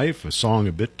to your wife, a song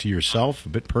a bit to yourself, a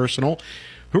bit personal.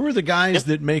 Who are the guys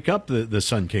that make up the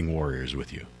Sun King Warriors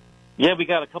with you? Yeah, we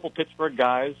got a couple Pittsburgh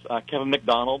guys. Kevin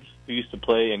McDonald, who used to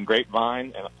play in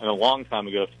Grapevine, and a long time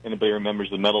ago, if anybody remembers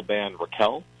the metal band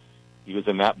Raquel, he was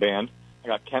in that band. I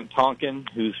got Kent Tonkin,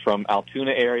 who's from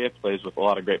Altoona area, plays with a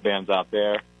lot of great bands out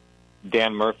there.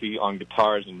 Dan Murphy on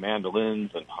guitars and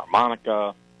mandolins and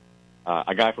harmonica.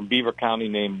 A guy from Beaver County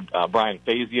named Brian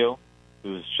Fazio,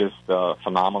 who's just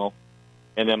phenomenal.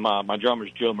 And then my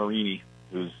drummer's Joe Marini,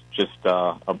 who's just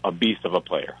a beast of a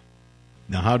player.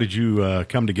 Now, how did you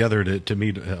come together to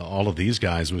meet all of these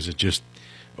guys? Was it just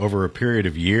over a period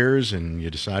of years, and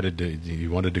you decided you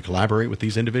wanted to collaborate with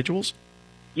these individuals?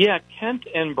 Yeah, Kent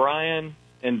and Brian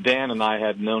and Dan and I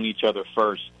had known each other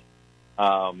first.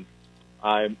 I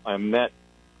met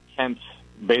Kent's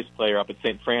bass player up at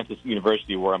St. Francis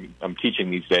University, where I'm teaching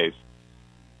these days,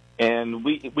 and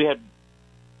we had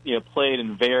played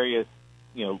in various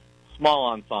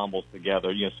small ensembles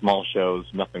together, small shows,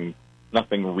 nothing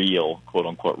real, quote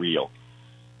unquote real.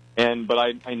 But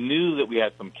I knew that we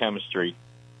had some chemistry.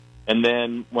 And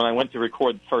then when I went to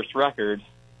record the first record,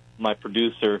 my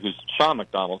producer, who's Sean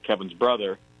McDonald, Kevin's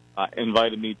brother,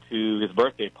 invited me to his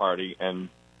birthday party. And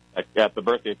at the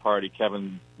birthday party,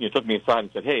 Kevin took me aside and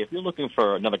said, "Hey, if you're looking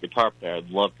for another guitar player, I'd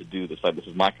love to do this. This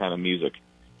is my kind of music."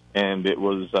 And it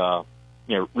was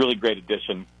really great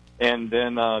addition. And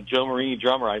then Joe Marini,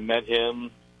 drummer, I met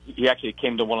him. He actually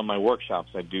came to one of my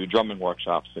workshops. I do drumming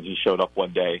workshops, and he showed up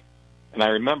one day. And I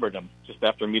remembered him just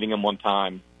after meeting him one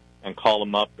time, and called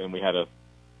him up, and we had a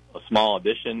small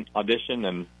audition,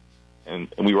 and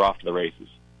we were off to the races.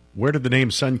 Where did the name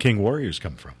Sun King Warriors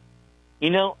come from?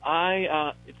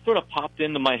 It sort of popped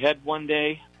into my head one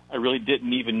day. I really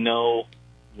didn't even know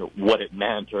what it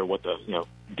meant or what the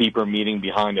deeper meaning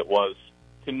behind it was.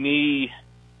 To me,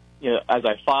 as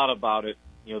I thought about it,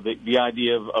 the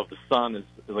idea of the sun is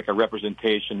like a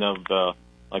representation of the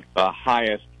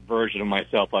highest version of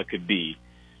myself I could be,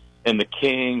 and the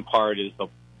king part is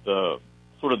the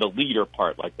sort of the leader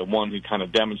part, like the one who kind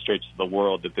of demonstrates to the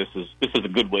world that this is a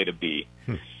good way to be.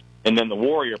 And then the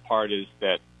warrior part is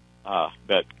that I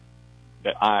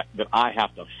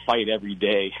have to fight every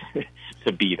day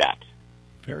to be that.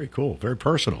 Very cool. Very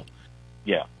personal.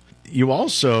 Yeah. You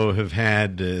also have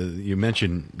had, you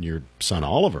mentioned your son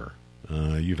Oliver.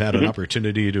 You've had an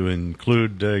opportunity to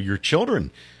include your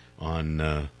children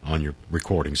on your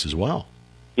recordings as well.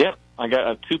 Yep. I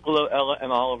got Tupelo, Ella,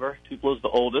 and Oliver. Tupelo's the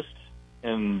oldest,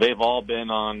 and they've all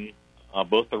been on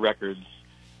both the records.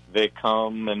 They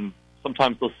come, and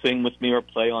sometimes they'll sing with me or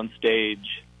play on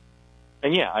stage.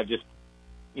 And, yeah, I just,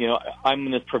 I'm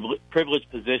in this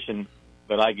privileged position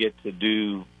that I get to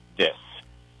do this.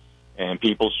 And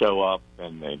people show up,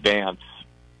 and they dance,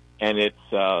 And it's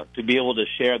to be able to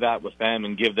share that with them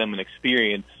and give them an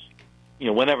experience,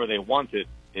 whenever they want it,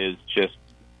 is just,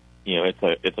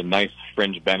 it's a nice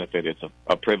fringe benefit. It's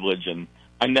a privilege, and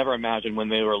I never imagined when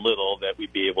they were little that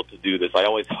we'd be able to do this. I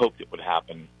always hoped it would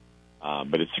happen,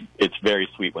 but it's very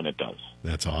sweet when it does.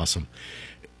 That's awesome.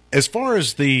 As far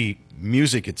as the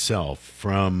music itself,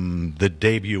 from the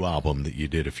debut album that you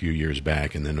did a few years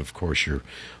back, and then, of course, your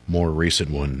more recent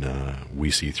one,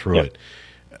 We See Through It,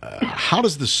 how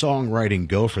does the songwriting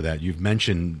go for that? You've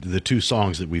mentioned the two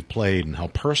songs that we've played and how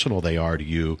personal they are to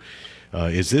you.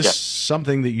 Is this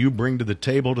something that you bring to the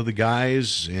table to the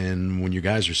guys, and when you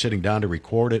guys are sitting down to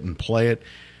record it and play it,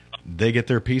 they get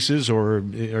their pieces, or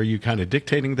are you kind of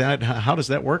dictating that? How does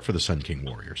that work for the Sun King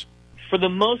Warriors? For the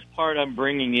most part, I'm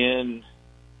bringing in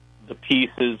the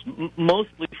pieces,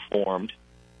 mostly formed,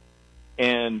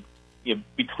 and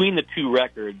between the two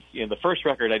records, the first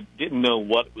record I didn't know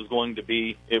what it was going to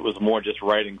be. It was more just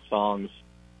writing songs.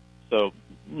 So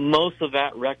most of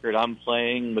that record I'm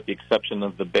playing, with the exception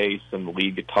of the bass and the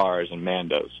lead guitars and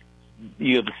mandos.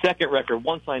 The second record,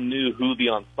 once I knew who the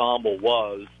ensemble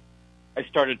was, I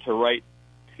started to write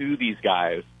to these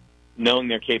guys, knowing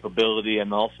their capability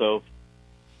and also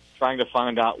trying to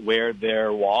find out where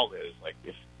their wall is, like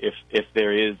if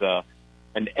there is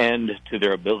an end to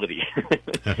their ability.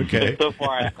 Okay.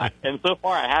 And so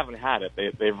far I haven't had it.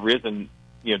 They've risen,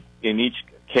 in each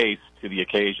case to the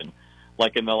occasion.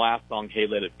 Like in the last song, "Hey,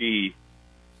 Let It Be,"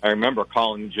 I remember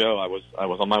calling Joe. I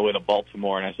was on my way to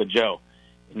Baltimore, and I said, "Joe,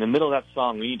 in the middle of that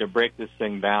song, we need to break this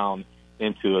thing down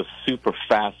into a super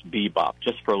fast bebop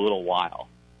just for a little while."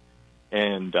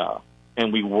 And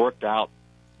we worked out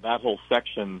that whole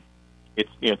section.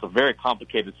 It's a very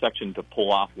complicated section to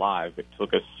pull off live. It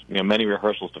took us many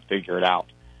rehearsals to figure it out,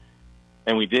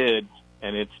 and we did.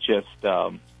 And it's just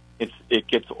it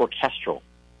gets orchestral,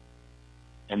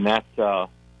 and that's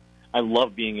I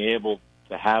love being able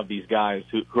to have these guys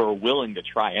who are willing to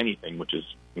try anything, which is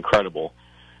incredible,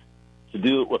 to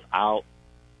do it without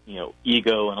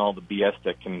ego and all the BS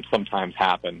that can sometimes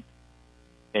happen.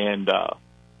 And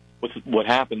what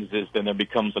happens is then there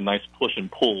becomes a nice push and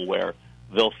pull where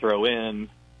they'll throw in,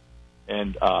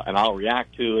 and I'll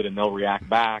react to it, and they'll react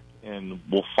back, and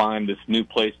we'll find this new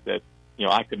place that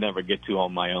I could never get to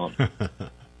on my own.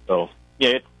 So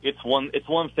it's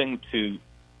one thing to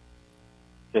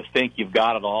think you've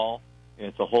got it all, and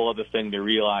it's a whole other thing to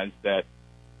realize that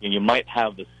you might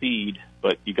have the seed,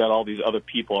 but you got all these other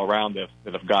people around that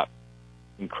have got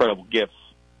incredible gifts,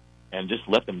 and just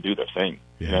let them do their thing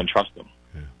and trust them.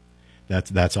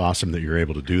 That's awesome that you're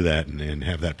able to do that and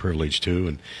have that privilege too.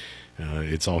 And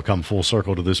it's all come full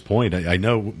circle to this point. I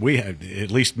know we have,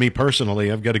 at least me personally,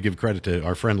 I've got to give credit to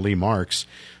our friend Lee Marks,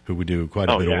 who we do quite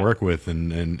a bit of work with,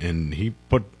 and he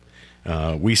put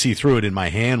We See Through It in my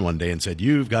hand one day and said,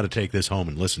 "You've got to take this home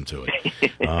and listen to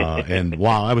it." And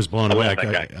wow, I was blown away.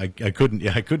 I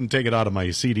couldn't take it out of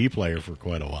my CD player for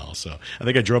quite a while. So I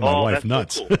think I drove my wife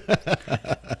nuts. So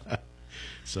cool.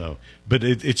 So, but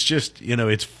it's just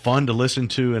it's fun to listen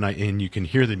to, and you can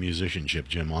hear the musicianship,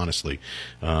 Jim. Honestly,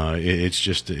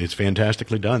 it's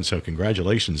fantastically done. So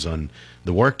congratulations on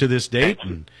the work to this date.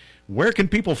 And where can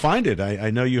people find it?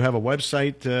 I know you have a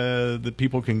website that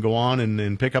people can go on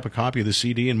and pick up a copy of the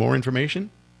CD and more information.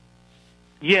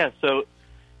 Yeah, so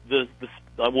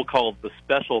we'll call it the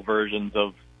special versions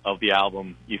of the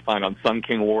album you find on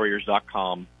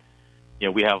SunKingWarriors.com.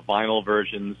 We have vinyl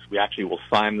versions. We actually will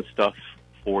sign the stuff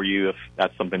for you if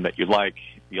that's something that you like.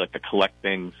 If you like to collect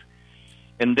things.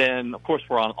 And then, of course,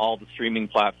 we're on all the streaming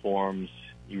platforms.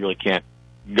 You really can't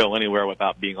go anywhere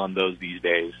without being on those these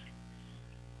days.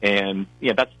 And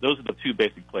those are the two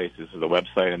basic places: the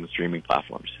website and the streaming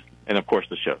platforms, and of course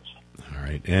the shows. All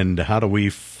right. And how do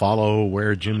we follow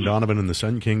where Jim Donovan and the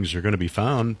Sun Kings are going to be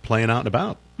found playing out and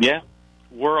about? Yeah,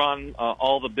 we're on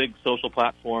all the big social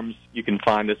platforms. You can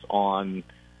find us on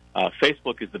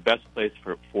Facebook is the best place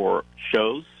for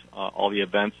shows. All the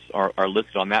events are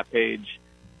listed on that page.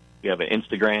 We have an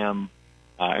Instagram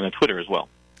and a Twitter as well.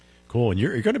 Cool. And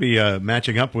you're going to be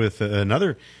matching up with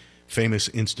another famous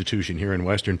institution here in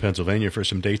Western Pennsylvania for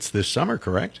some dates this summer,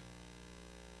 correct?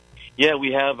 Yeah,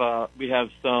 we have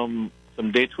some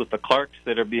dates with the Clarks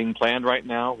that are being planned right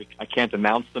now. I can't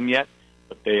announce them yet,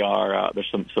 but they are there's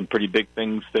some pretty big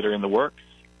things that are in the works.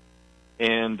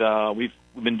 And we've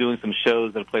been doing some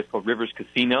shows at a place called Rivers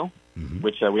Casino,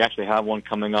 which we actually have one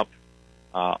coming up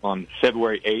on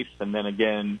February 8th, and then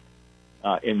again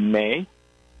in May.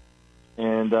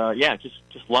 And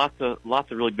just lots of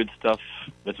really good stuff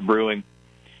that's brewing.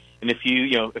 And if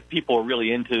if people are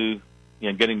really into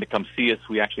getting to come see us,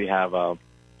 we actually have a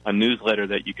newsletter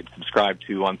that you can subscribe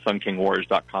to on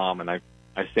SunKingWarriors.com, and I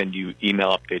I send you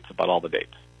email updates about all the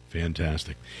dates.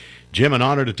 Fantastic. Jim, an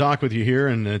honor to talk with you here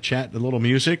and chat a little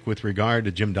music with regard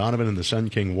to Jim Donovan and the Sun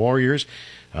King Warriors.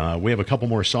 We have a couple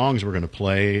more songs we're going to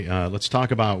play. Let's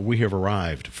talk about We Have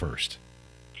Arrived first.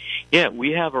 Yeah,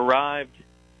 We Have Arrived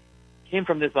came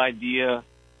from this idea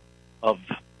of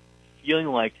feeling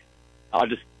like, I'll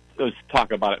just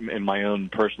talk about it in my own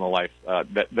personal life,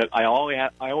 that I always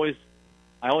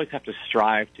have to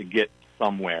strive to get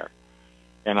somewhere,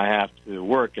 and I have to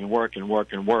work and work and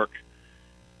work and work.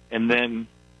 And then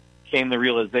came the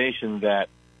realization that,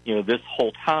 this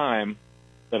whole time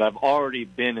that I've already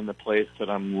been in the place that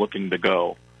I'm looking to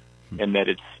go, and that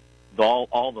it's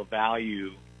all the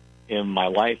value in my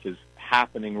life is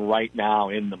happening right now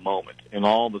in the moment, in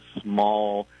all the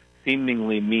small,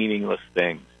 seemingly meaningless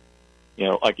things.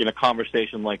 Like in a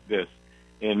conversation like this,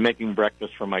 in making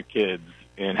breakfast for my kids,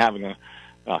 and having a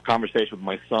conversation with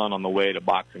my son on the way to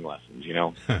boxing lessons.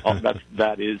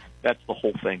 That's the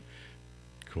whole thing.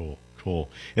 Cool.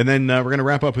 And then we're going to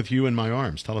wrap up with You in My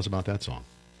Arms. Tell us about that song.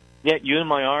 Yeah, You in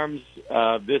My Arms.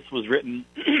 This was written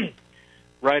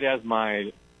right as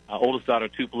my oldest daughter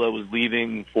Tupelo was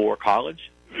leaving for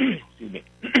college. Excuse me.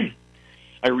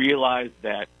 I realized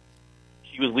that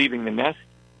she was leaving the nest,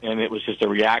 and it was just a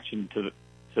reaction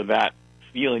to that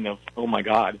feeling of, oh my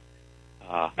God,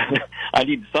 I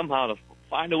need somehow to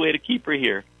find a way to keep her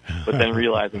here. But then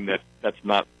realizing that that's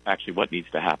not actually what needs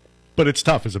to happen. But it's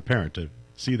tough as a parent to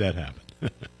see that happen.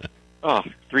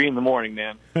 3 a.m,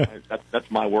 man.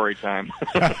 That's my worry time.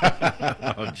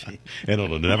 Oh, gee. And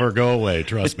it'll never go away,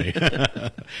 trust me.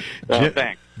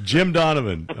 Thanks. Jim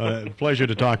Donovan, pleasure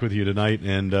to talk with you tonight,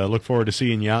 and look forward to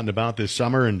seeing you out and about this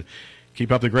summer, and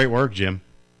keep up the great work, Jim.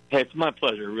 Hey, it's my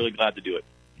pleasure. Really glad to do it.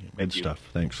 Good stuff.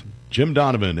 Thanks. Jim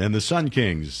Donovan and the Sun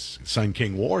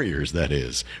King Warriors, that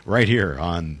is, right here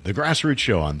on the Grassroots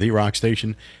Show on the Rock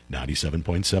Station,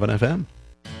 97.7 FM.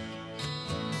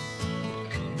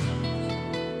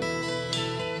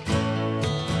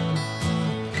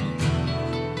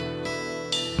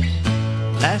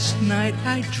 Last night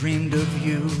I dreamed of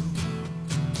you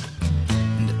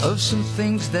and of some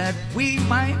things that we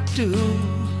might do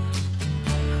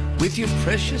with your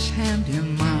precious hand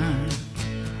in mine,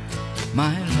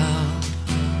 my love.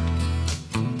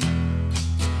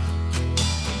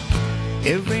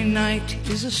 Every night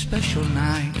is a special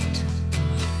night,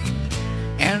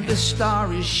 and the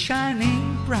star is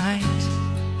shining bright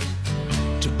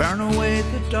to burn away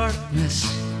the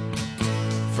darkness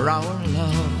for our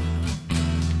love.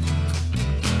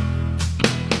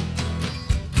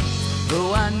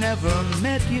 Though I never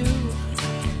met you,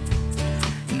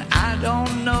 and I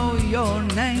don't know your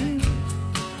name,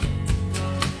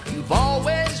 you've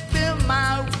always been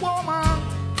my woman,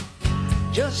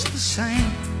 just the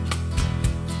same.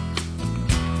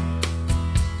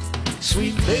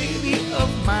 Sweet baby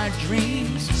of my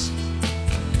dreams,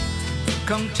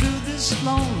 come to this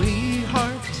lonely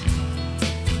heart.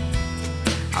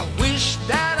 I wish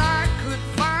that I could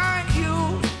find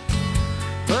you,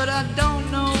 but I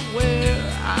don't know where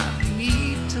I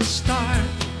need to start.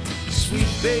 Sweet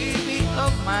baby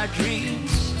of my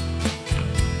dreams,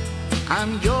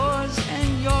 I'm yours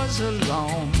and yours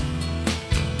alone.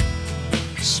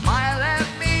 Smile at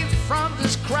me from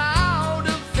this crowd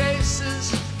of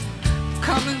faces.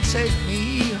 Come and take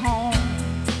me home,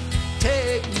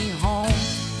 take me home.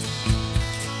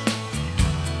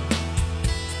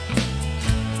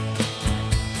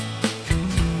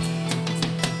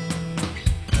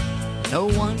 No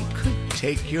one could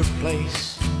take your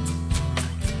place.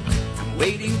 I'm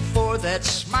waiting for that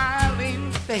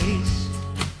smiling face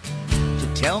to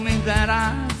tell me that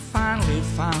I finally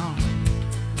found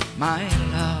my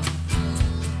love.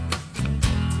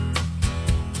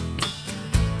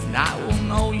 And I will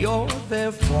know you're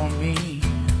there for me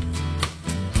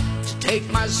to take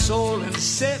my soul and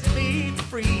set me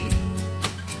free,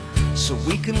 so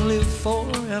we can live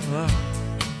forever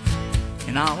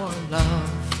in our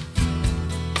love.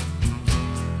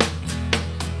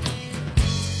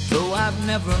 Though I've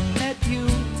never met you,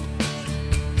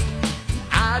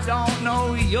 I don't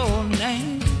know your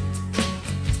name,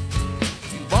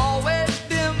 you've always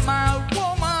been my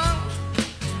woman,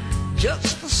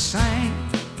 just the same.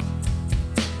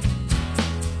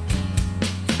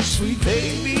 Sweet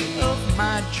baby of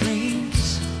my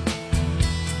dreams,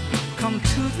 come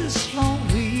to this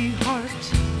lonely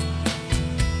heart.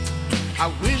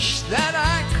 I wish that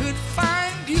I could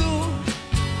find you,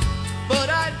 but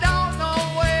I don't know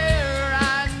where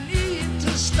I need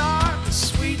to start.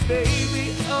 Sweet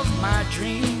baby of my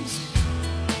dreams,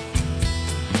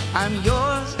 I'm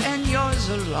yours and yours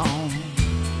alone.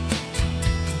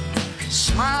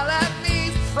 Smile at me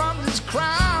from this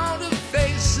crowd of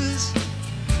faces.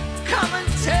 Come and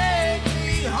take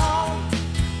me home,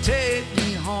 take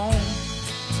me home,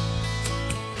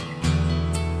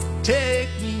 take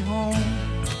me home.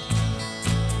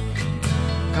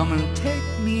 Come and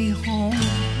take me home.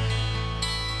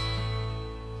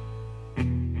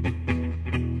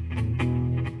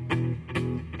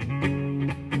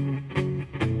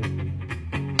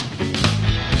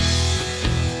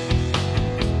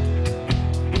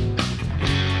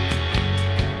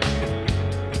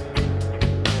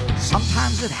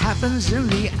 Sometimes it happens in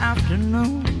the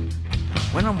afternoon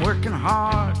when I'm working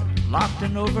hard, locked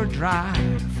in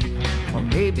overdrive. Or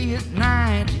maybe at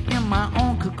night in my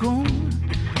own cocoon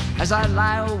as I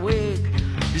lie awake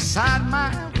beside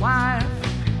my wife.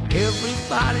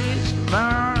 Everybody's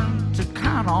learned to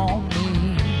count on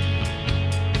me.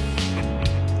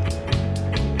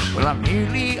 Well, I'm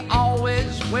nearly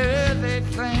always where they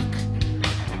think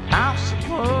I'm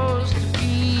supposed to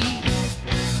be.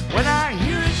 When I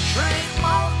hear a train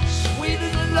moan sweet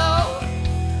and low,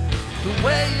 the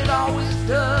way it always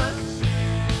does,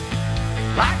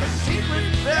 like a secret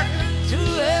beckon to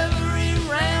every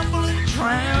rambling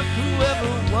tramp who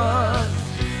ever was,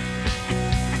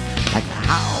 like the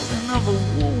howling of a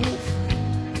wolf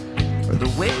or the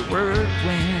wayward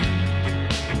wind,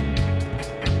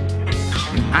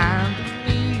 reminding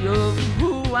me of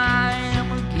who I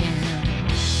am again.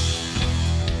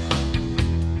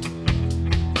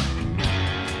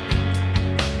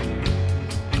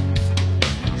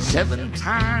 7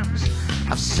 times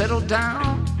I've settled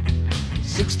down,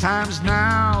 6 times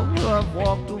now I've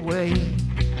walked away.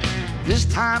 This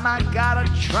time I gotta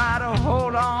try to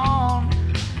hold on.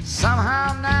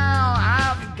 Somehow now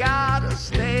I've gotta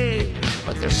stay.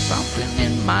 But there's something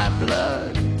in my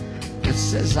blood that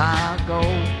says I'll go.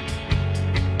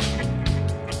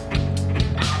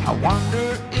 I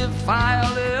wonder if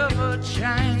I'll ever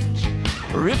change,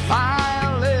 or if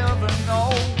I'll ever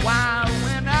know why.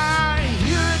 When I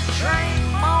hear a train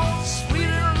moan sweet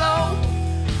and low,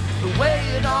 the way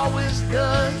it always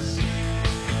does,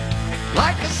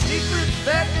 like a secret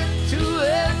beckon to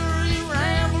every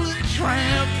rambling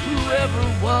tramp who ever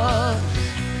was,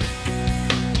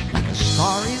 like a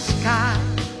starry sky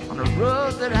on a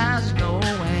road that has no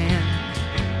end,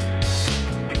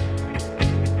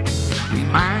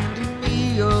 reminding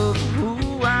me of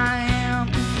who I am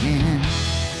again.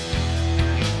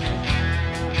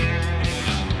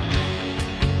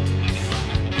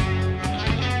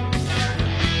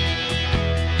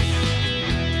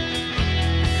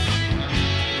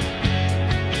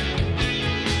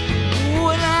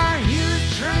 When I hear a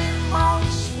train moan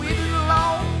sweet and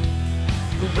low,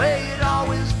 the way it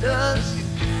always does,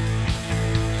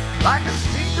 like a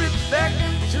secret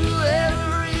beckon to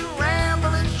every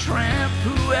rambling tramp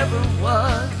who ever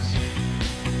was,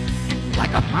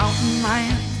 like a mountain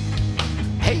lion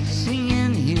pacing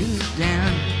in his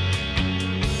den.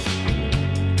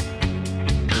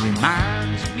 It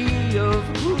reminds me of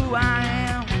who I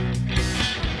am,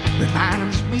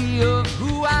 reminds me of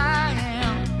who I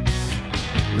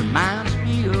am, reminds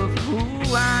me of who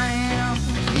I am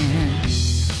again.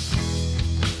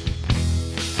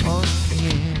 Oh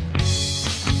yeah.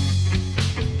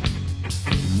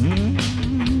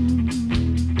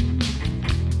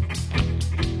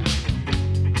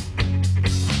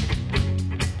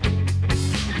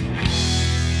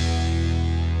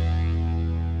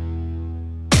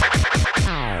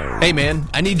 Hey man,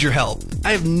 I need your help.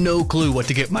 I have no clue what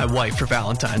to get my wife for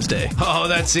Valentine's Day. Oh,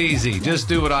 that's easy. Just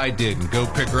do what I did and go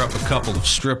pick her up a couple of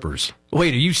strippers.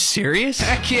 Wait, are you serious?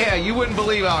 Heck yeah, you wouldn't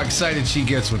believe how excited she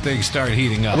gets when things start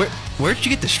heating up. Where'd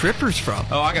you get the strippers from?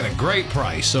 Oh, I got a great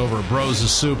price over at Bros'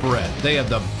 Superette. They have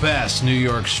the best New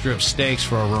York strip steaks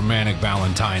for a romantic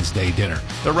Valentine's Day dinner.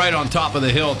 They're right on top of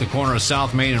the hill at the corner of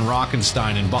South Main and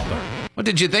Rockenstein in Butler. What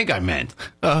did you think I meant?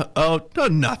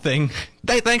 Nothing.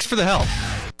 Thanks for the help.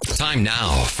 Time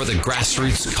now for the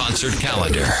Grassroots Concert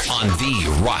Calendar on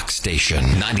the Rock Station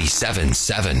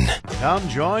 97.7. Come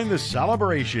join the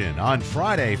celebration on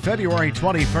Friday, February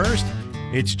 21st.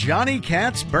 It's Johnny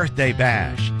Cat's Birthday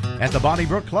Bash at the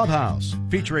Bonnybrook Clubhouse,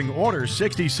 featuring Order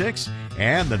 66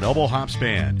 and the Noble Hops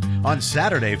Band. On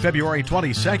Saturday, February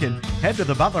 22nd, head to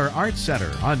the Butler Arts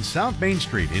Center on South Main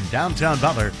Street in downtown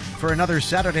Butler for another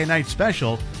Saturday night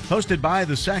special hosted by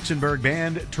the Saxonburg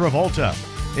band Travolta.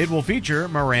 It will feature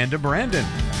Miranda Brandon.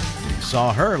 We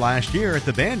saw her last year at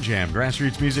the Band Jam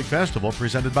Grassroots Music Festival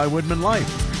presented by Woodman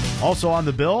Life. Also on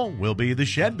the bill will be the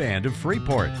Shed Band of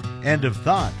Freeport, End of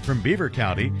Thought from Beaver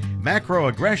County,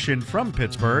 Macroaggression from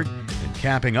Pittsburgh, and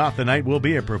capping off the night will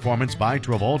be a performance by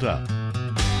Travolta.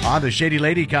 On the Shady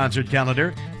Lady concert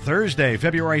calendar, Thursday,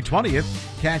 February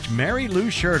 20th, catch Mary Lou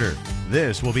Schurter.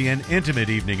 This will be an intimate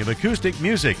evening of acoustic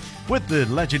music with the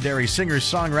legendary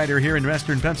singer-songwriter here in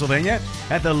Western Pennsylvania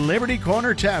at the Liberty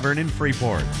Corner Tavern in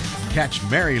Freeport. Catch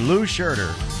Mary Lou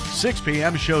Schurter, 6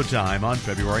 p.m. showtime on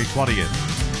February 20th.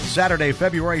 Saturday,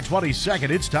 February 22nd,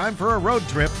 it's time for a road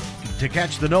trip to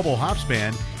catch the Noble Hops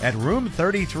Band at Room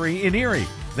 33 in Erie.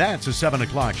 That's a 7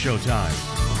 o'clock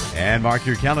showtime. And mark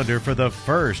your calendar for the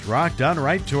first Rock Done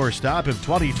Right tour stop of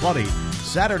 2020,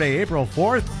 Saturday, April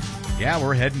 4th. Yeah,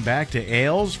 we're heading back to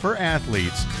Ales for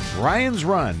Athletes. Ryan's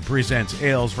Run presents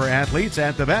Ales for Athletes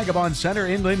at the Vagabond Center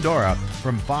in Lindora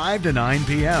from 5 to 9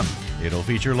 p.m. It'll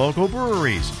feature local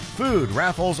breweries, food,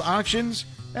 raffles, auctions,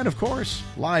 and, of course,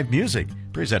 live music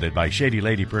presented by Shady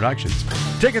Lady Productions.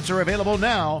 Tickets are available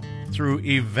now through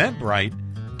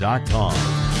Eventbrite.com.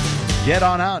 Get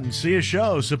on out and see a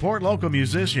show, support local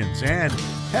musicians, and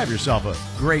have yourself a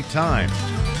great time.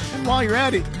 And while you're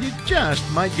at it, you just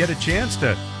might get a chance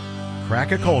to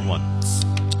crack a cold one.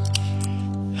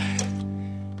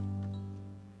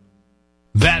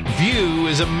 That view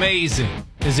is amazing,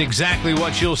 is exactly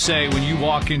what you'll say when you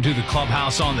walk into the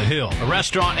Clubhouse on the Hill, a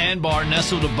restaurant and bar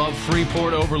nestled above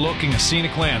Freeport overlooking a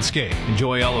scenic landscape.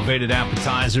 Enjoy elevated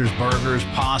appetizers, burgers,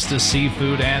 pasta,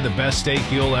 seafood, and the best steak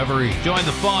you'll ever eat. Join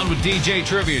the fun with DJ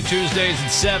Trivia Tuesdays at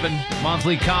 7,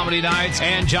 monthly comedy nights,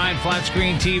 and giant flat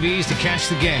screen TVs to catch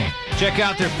the game. Check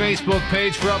out their Facebook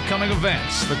page for upcoming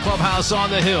events. The Clubhouse on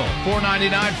the Hill,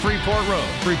 499 Freeport Road,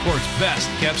 Freeport's best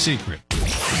kept secret.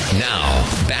 Now,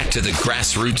 back to the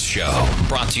Grassroots Show,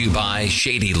 brought to you by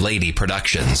Shady Lady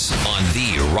Productions on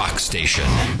the Rock Station,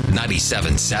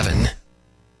 97.7.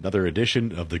 Another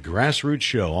edition of the Grassroots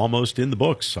Show, almost in the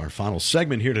books. Our final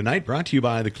segment here tonight, brought to you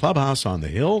by the Clubhouse on the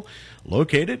Hill,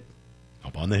 located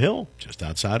up on the hill, just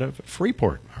outside of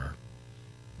Freeport.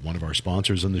 One of our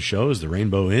sponsors on the show is the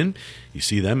Rainbow Inn. You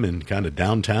see them in kind of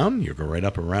downtown. You go right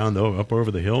up over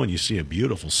the hill, and you see a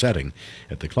beautiful setting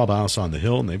at the Clubhouse on the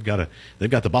Hill. And they've got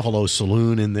the Buffalo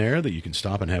Saloon in there that you can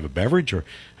stop and have a beverage. Or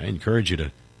I encourage you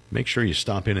to make sure you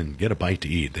stop in and get a bite to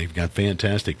eat. They've got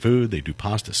fantastic food. They do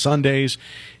pasta Sundays,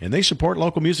 and they support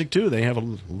local music too. They have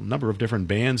a number of different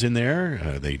bands in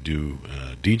there. They do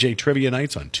DJ trivia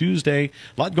nights on Tuesday.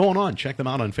 A lot going on. Check them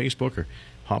out on Facebook or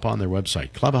hop on their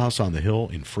website, Clubhouse on the Hill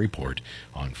in Freeport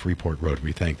on Freeport Road.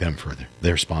 We thank them for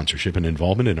their sponsorship and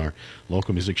involvement in our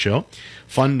local music show.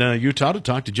 Fun Utah to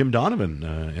talk to Jim Donovan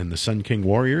and the Sun King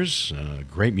Warriors.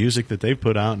 Great music that they've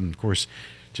put out, and of course,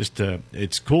 just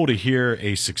it's cool to hear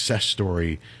a success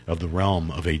story of the realm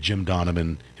of a Jim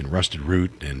Donovan and Rusted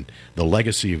Root and the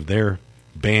legacy of their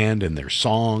band and their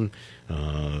song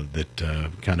that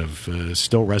kind of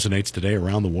still resonates today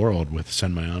around the world with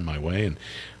Send Me On My Way. And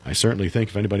I certainly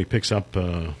think if anybody picks up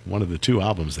one of the two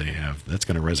albums they have, that's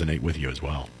going to resonate with you as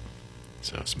well.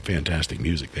 So some fantastic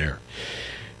music there.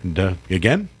 And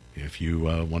again, if you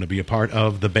want to be a part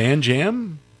of the Band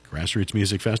Jam, Grassroots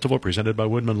Music Festival presented by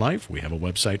Woodman Life, we have a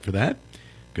website for that.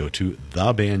 Go to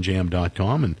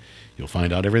thebandjam.com and you'll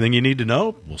find out everything you need to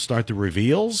know. We'll start the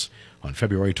reveals on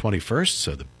February 21st,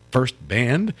 so the first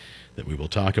band that we will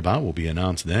talk about will be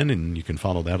announced then, and you can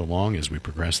follow that along as we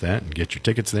progress that and get your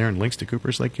tickets there and links to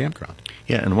Cooper's Lake Campground.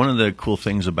 Yeah, and one of the cool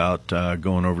things about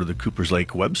going over to the Cooper's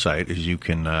Lake website is you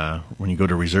can, when you go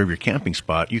to reserve your camping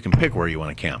spot, you can pick where you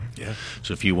want to camp. Yeah.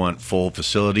 So if you want full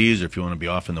facilities, or if you want to be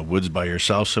off in the woods by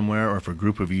yourself somewhere, or if a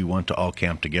group of you want to all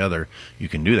camp together, you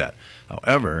can do that.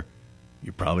 However,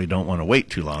 you probably don't want to wait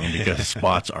too long because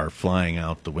spots are flying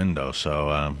out the window.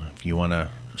 So if you want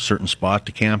a certain spot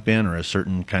to camp in or a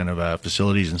certain kind of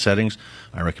facilities and settings,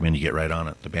 I recommend you get right on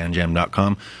it.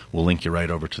 Thebandjam.com will link you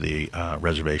right over to the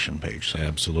reservation page. So.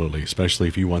 Absolutely, especially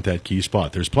if you want that key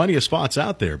spot. There's plenty of spots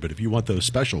out there, but if you want those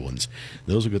special ones,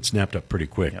 those will get snapped up pretty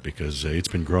quick because it's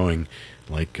been growing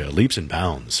like leaps and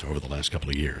bounds over the last couple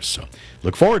of years. So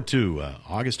look forward to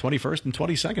August 21st and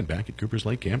 22nd back at Cooper's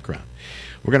Lake Campground.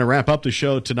 We're going to wrap up the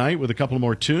show tonight with a couple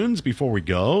more tunes before we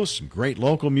go. Some great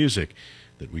local music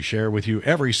that we share with you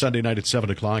every Sunday night at 7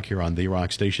 o'clock here on the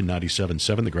Rock Station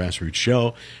 97.7, the Grassroots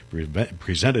Show,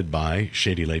 presented by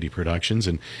Shady Lady Productions.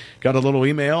 And got a little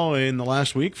email in the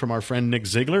last week from our friend Nick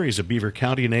Ziegler. He's a Beaver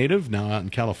County native, now out in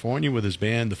California with his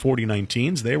band, the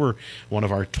 4019s. They were one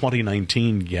of our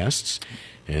 2019 guests.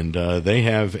 And they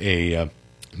have a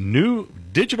new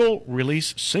digital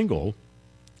release single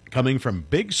coming from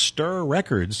Big Stir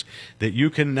Records that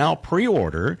you can now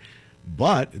pre-order.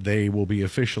 But they will be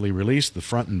officially released, the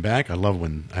front and back. I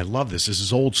love this. This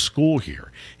is old school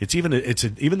here. Even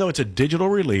though it's a digital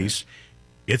release,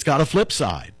 it's got a flip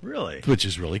side. Really? Which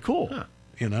is really cool. Huh.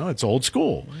 You know, it's old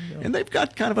school. And they've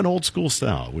got kind of an old school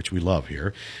style, which we love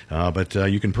here. But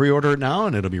you can pre-order it now,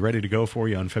 and it'll be ready to go for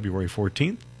you on February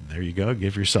 14th. There you go.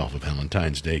 Give yourself a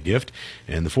Valentine's Day gift.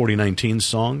 And the 4019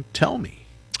 song, Tell Me.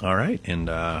 All right, and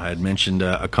I had mentioned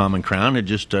A Common Crown had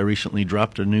just recently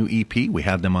dropped a new EP. We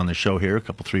had them on the show here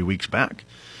 3 weeks back,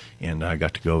 and I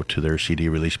got to go to their CD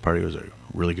release party. It was a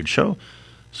really good show.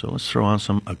 So let's throw on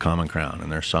some A Common Crown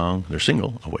and their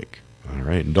single, Awake. All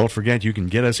right, and don't forget, you can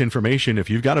get us information. If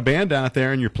you've got a band out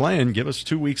there and you're playing, give us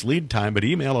 2 weeks lead time, but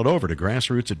email it over to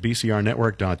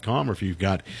grassroots@bcrnetwork.com, or if you've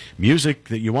got music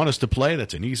that you want us to play,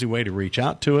 that's an easy way to reach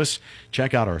out to us.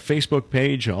 Check out our Facebook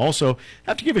page. Also,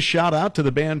 have to give a shout-out to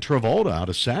the band Travolta out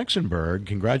of Saxonburg.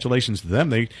 Congratulations to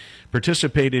them. They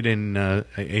participated in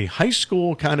a high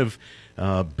school kind of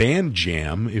band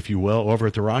jam, if you will, over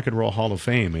at the Rock and Roll Hall of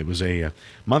Fame. It was a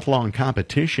month-long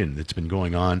competition that's been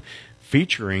going on,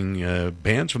 featuring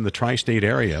bands from the tri-state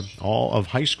area, all of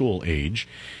high school age.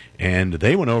 And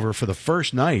they went over for the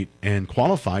first night and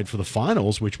qualified for the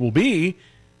finals, which will be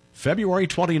February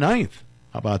 29th.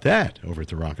 How about that, over at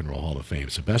the Rock and Roll Hall of Fame?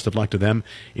 So best of luck to them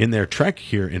in their trek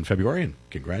here in February, and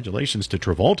congratulations to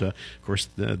Travolta. Of course,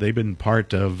 they've been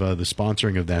part of the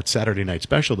sponsoring of that Saturday night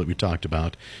special that we talked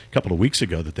about a couple of weeks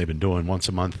ago that they've been doing once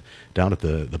a month down at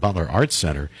the Butler Arts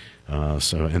Center.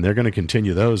 And they're going to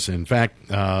continue those. In fact,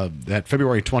 that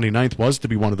February 29th was to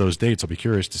be one of those dates. I'll be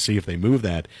curious to see if they move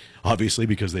that, obviously,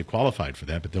 because they've qualified for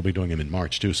that, but they'll be doing them in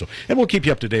March, too. And we'll keep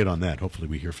you up to date on that. Hopefully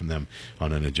we hear from them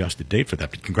on an adjusted date for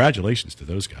that. But congratulations to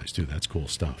those guys, too. That's cool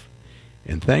stuff.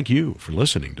 And thank you for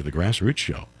listening to The Grassroots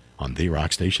Show on The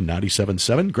Rock Station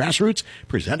 97.7. Grassroots,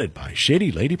 presented by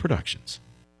Shady Lady Productions.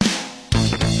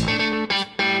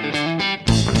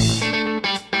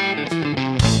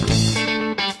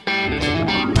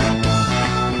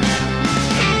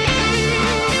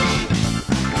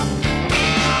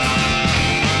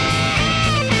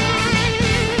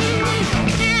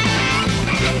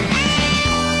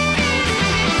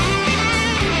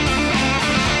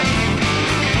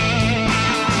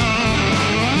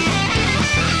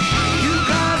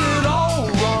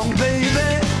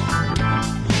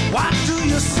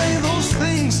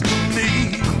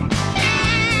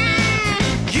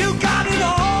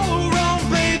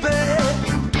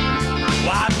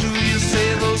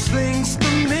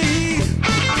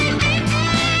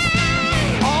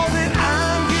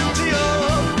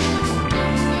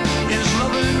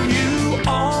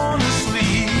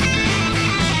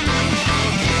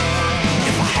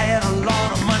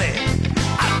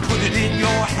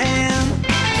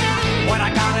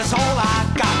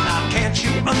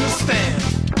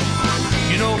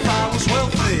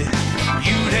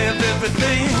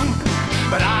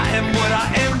 But I am what I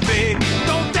am, babe.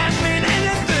 Don't that mean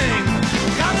anything?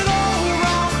 Got it all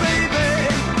wrong,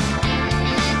 baby.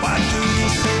 Why do you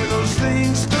say those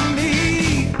things to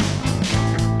me?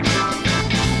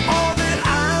 All that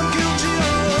I'm guilty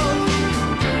of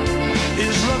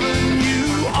is loving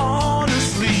you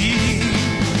honestly.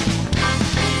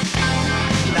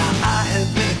 Now I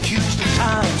have been accused of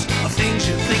times of things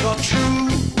you think are true.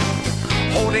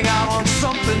 Holding out on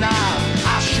something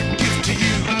I should give to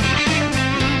you.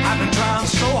 I've been trying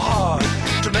so hard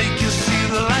to make you see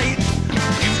the light.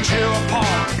 You tear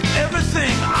apart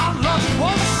everything I loved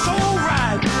was so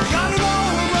right. Got it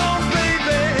all wrong,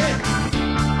 baby.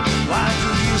 Why do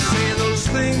you say those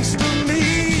things to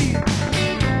me?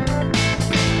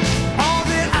 All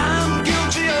that I'm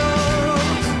guilty of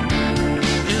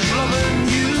is loving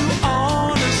you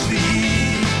honestly.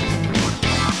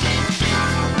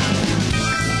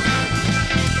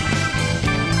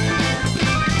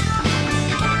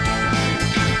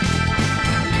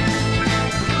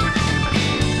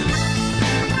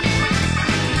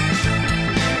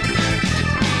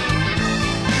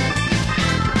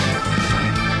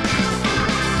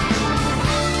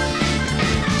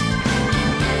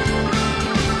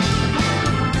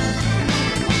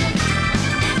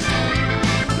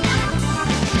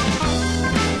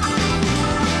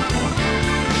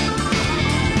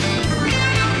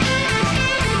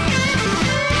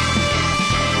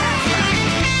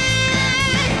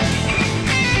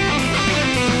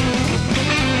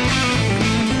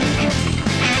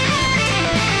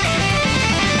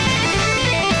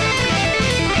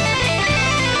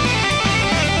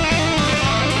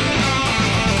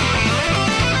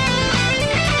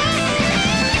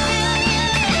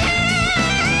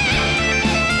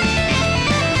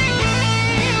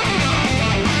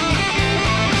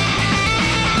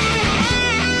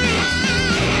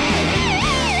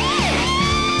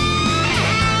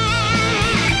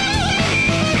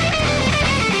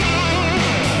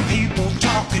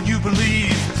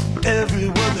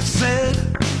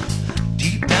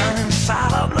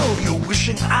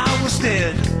 wishing I was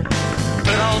dead.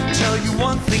 But I'll tell you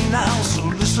one thing now, so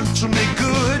listen to me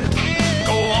good.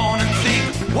 Go on and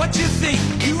think what you think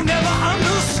you never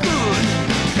understood.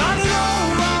 Got it all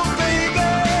wrong, baby.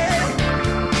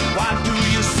 Why do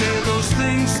you say those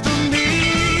things to me?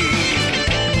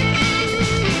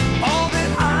 All that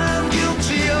I'm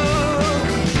guilty of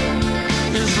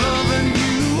is loving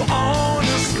you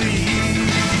honestly.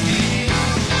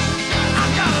 I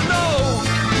gotta know.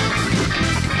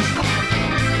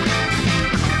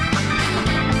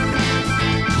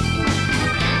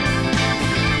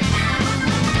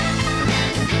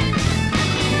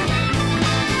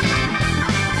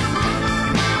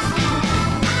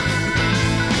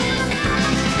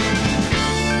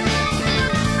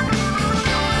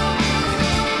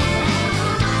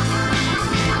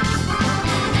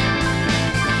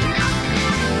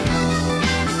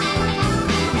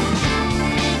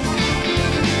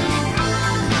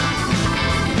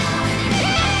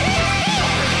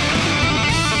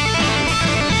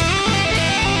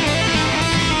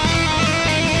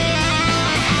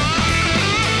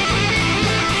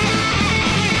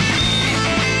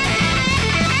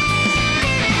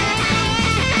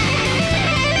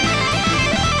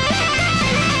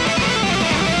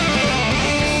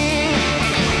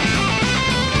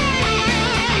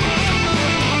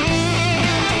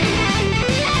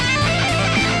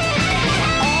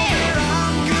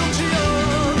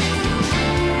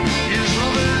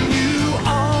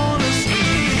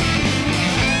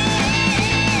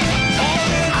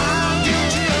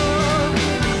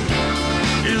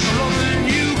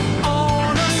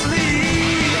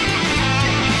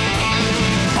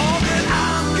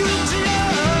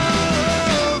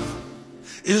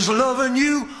 Is loving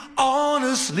you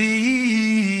honestly.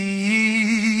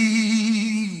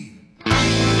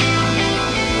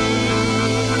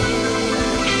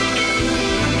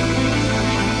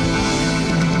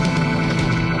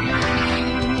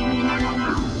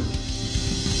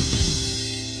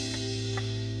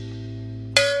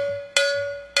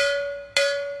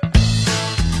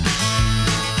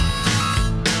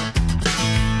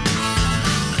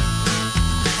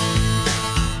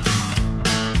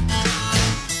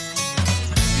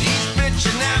 He's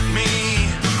bitching at me.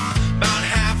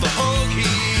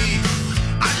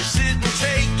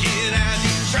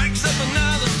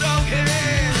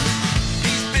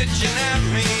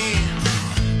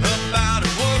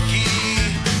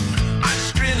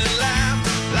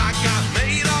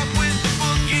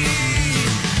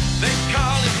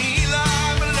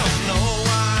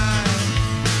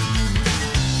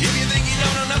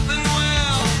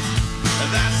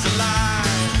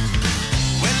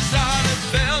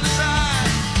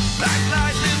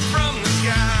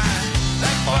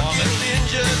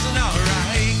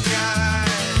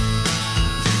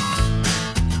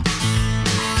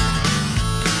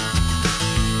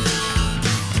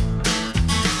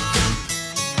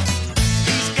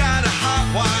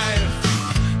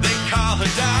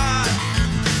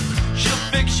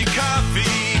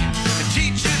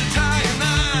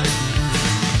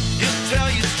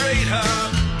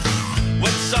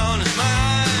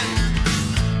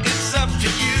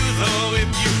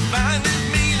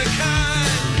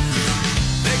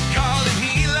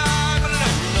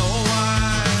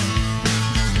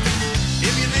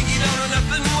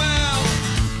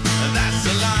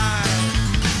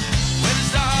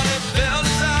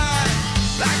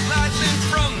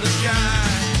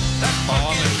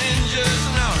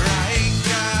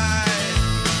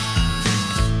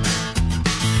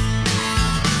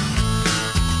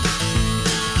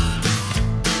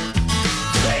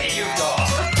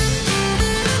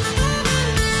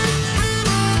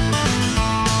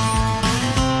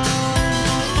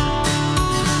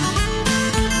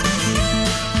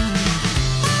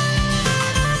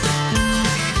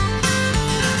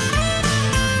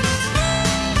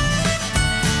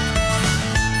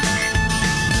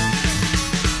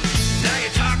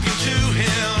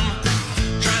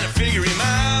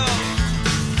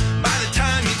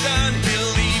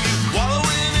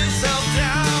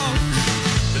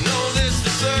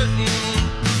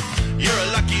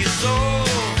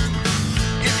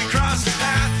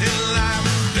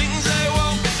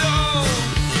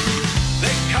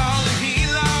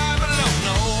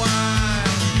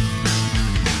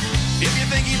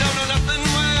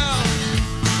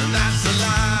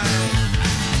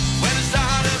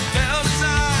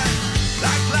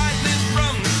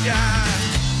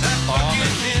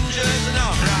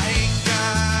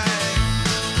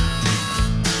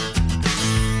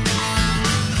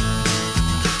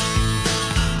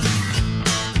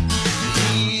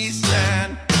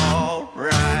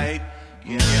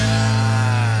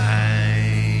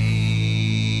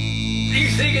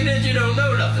 thinking that you don't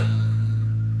know nothing.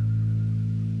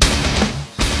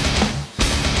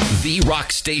 The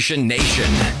Rock Station Nation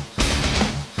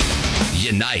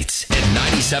unites at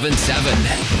 97.7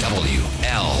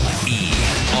 WLER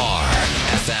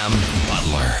FM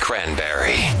Butler,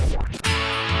 Cranberry.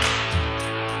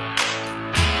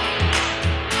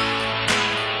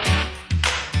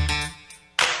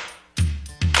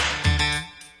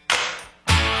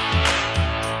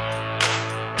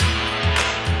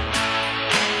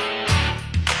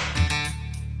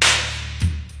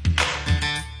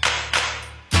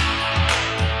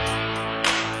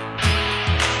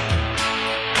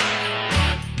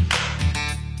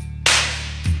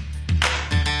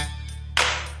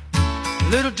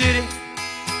 Little ditty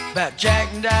about Jack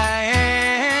and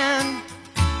Diane,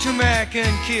 two American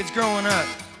kids growing up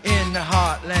in the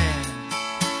heartland.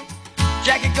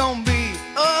 Jackie gonna be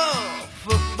a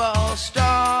football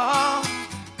star,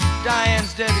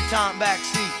 Diane's debutante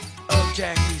backseat of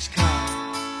Jackie's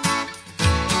car.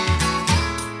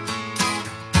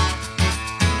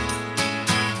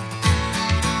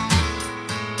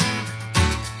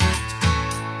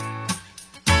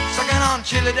 Sucking on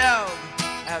chili dog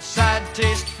outside to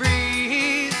taste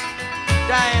freeze.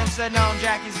 Diane sitting on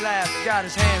Jackie's lap, got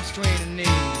his hands between her knees.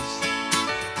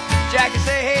 Jackie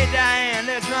say, hey Diane,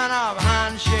 let's run off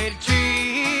behind the shady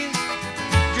trees.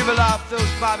 Dribble off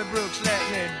those Bobby Brooks, let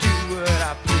me do what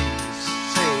I please.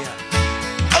 Say,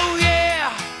 oh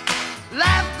yeah,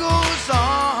 life goes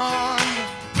on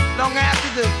long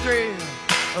after the thrill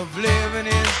of living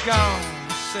is gone.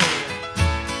 Say,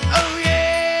 oh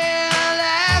yeah,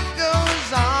 life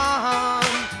goes on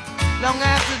long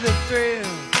after the thrill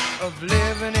of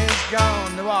living is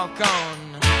gone. To walk on.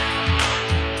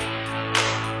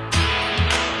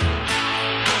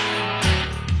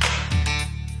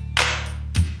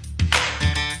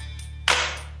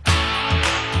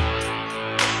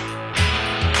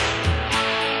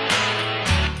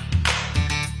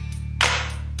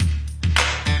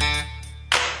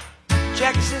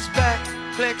 Jackie sits back,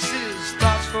 collects his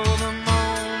thoughts for the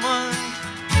moment,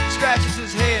 scratches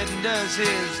his head and does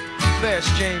his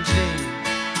best James Dean.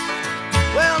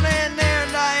 Well then there,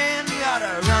 Diane, you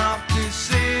gotta run off to the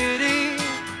city.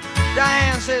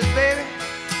 Diane says, baby,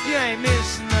 you ain't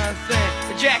missing nothing.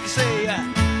 But Jackie say,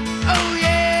 oh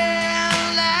yeah,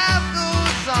 life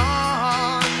goes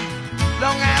on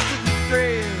long after the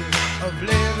thrill of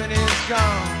living is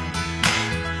gone.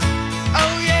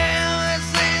 Oh yeah, they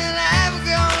say life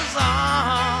goes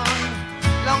on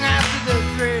long after the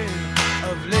thrill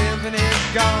of living is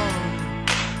gone.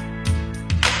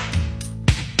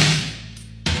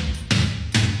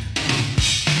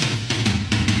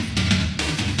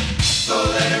 So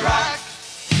let it rock,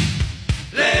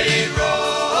 let it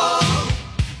roll,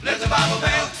 let the Bible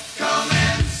bell come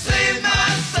and save my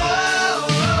soul.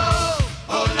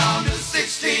 Hold on to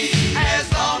 16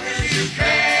 as long as you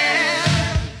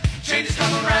can. Changes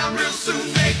come around real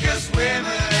soon, make us women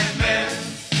and men.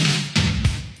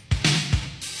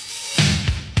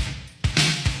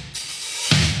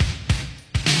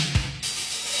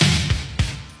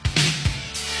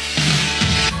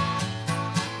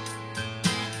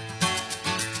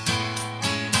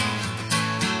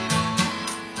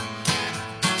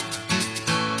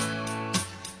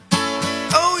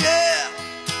 Oh yeah,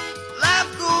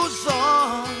 life goes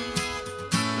on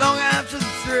long after the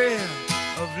thrill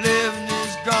of living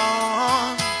is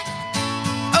gone.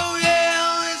 Oh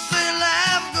yeah, they say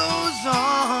life goes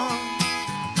on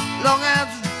long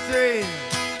after the thrill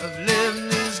of living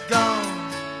is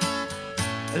gone.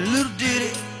 A little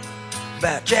ditty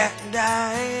about Jack and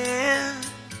Diane,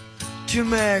 two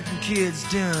American kids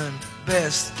doing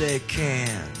best they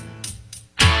can.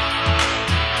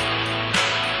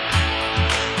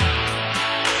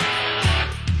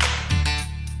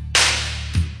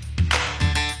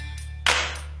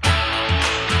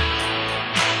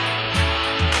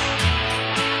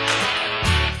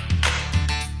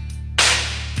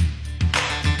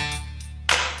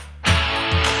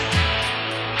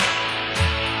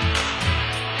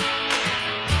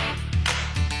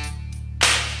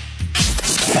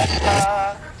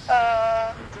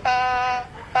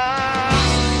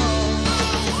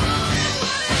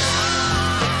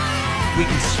 We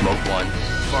can smoke one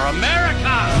for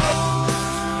America.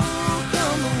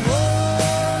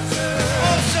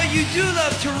 Oh, so you do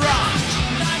love to rock.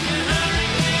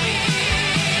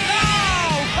 No,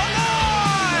 come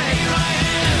on!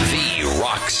 The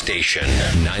Rock Station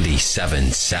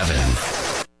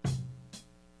 97.7.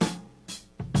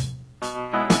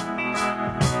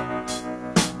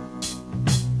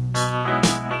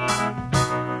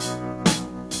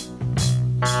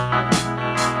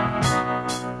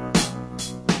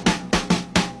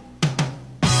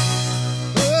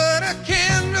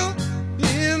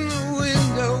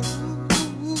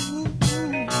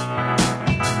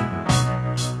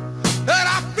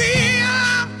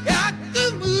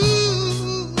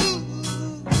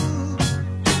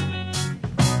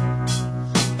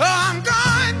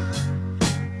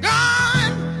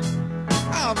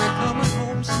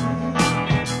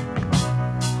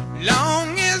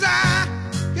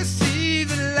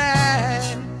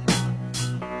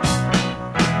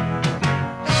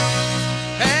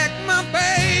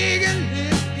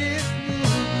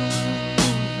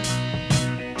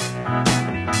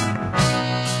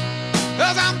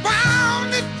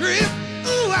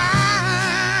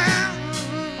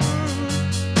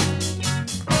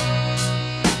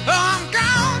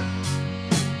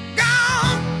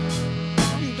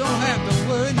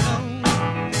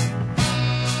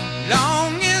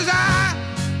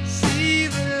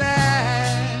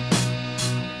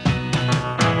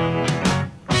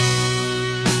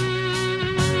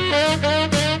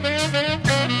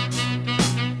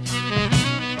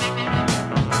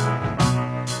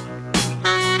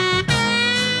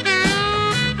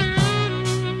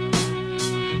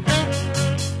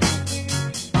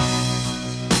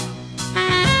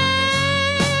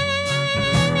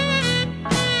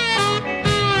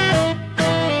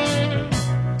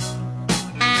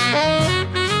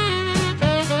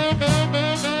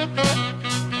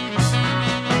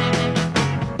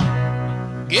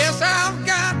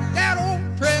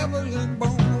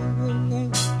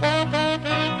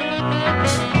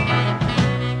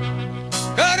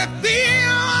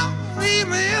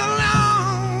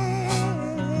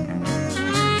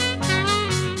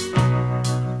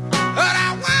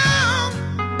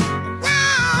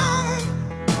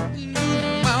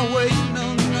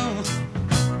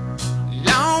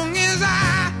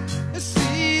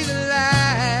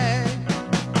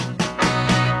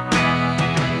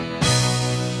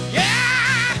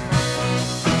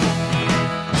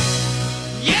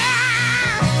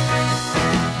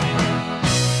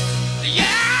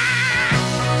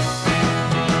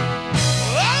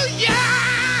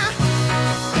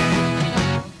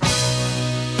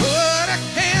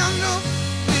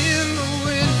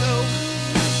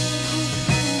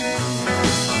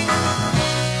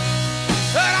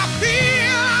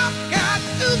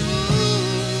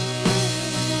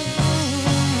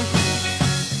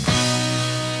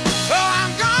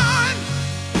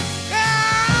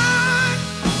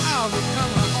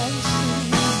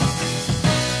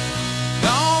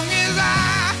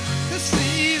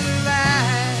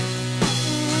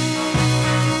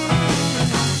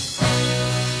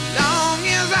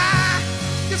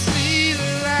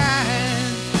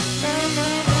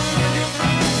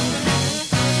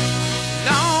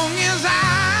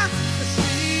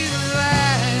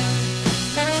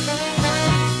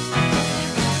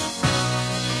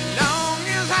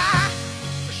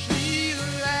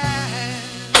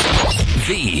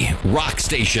 Rock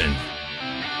Station.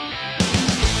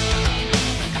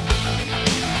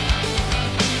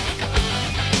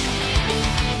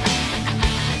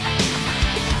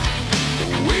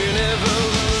 Whenever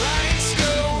the lights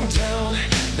go down,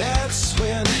 that's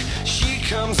when she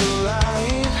comes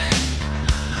alive.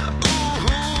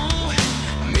 Ooh,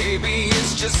 maybe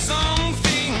it's just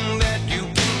something that you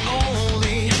can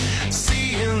only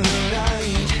see in the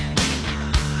light.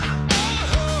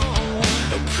 Oh,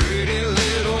 a pretty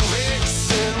little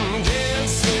vixen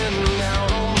dancing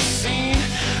out on the scene,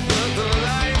 but the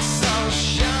lights are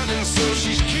shining, so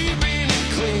she's keeping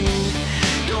it clean.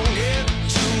 Don't get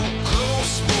too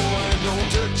close, boy, don't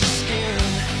touch your skin,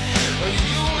 or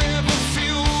you'll never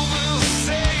feel the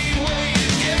same way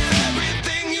again.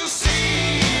 Everything you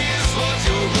see is what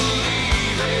you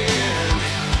believe in,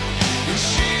 and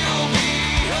she'll be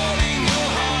holding your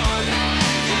heart.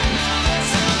 And now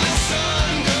that's how the sun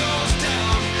goes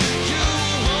down, you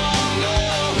won't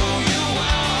know who you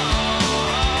are.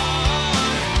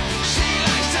 She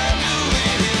likes to do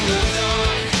it in the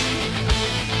dark.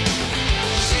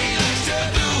 She likes to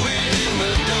do it in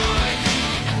the dark.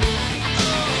 Oh,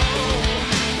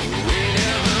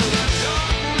 whenever the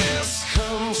darkness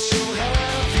comes, she'll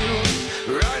have you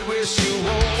right where she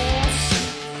wants.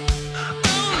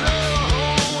 Oh no,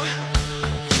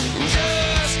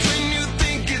 just when you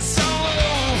think it's all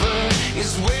over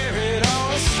is where it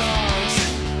all starts.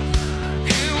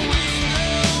 Here we go.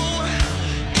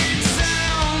 It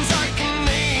sounds like an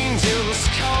angel's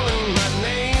calling my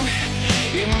name.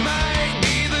 It might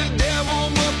be the devil,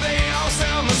 but they all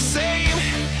sound the same.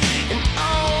 And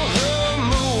all her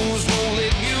moves won't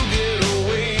let you get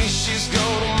away. She's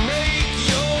gonna make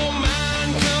your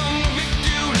mind convict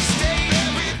you to stay.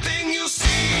 Everything you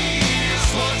see is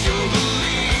what you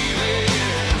believe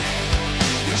in,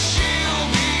 and she'll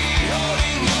be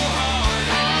holding your heart.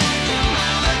 And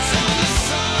now that's how the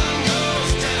sun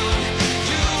goes down,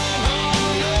 you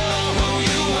won't know who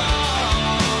you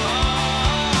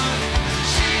are.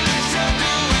 She likes to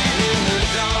do it in the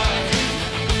dark.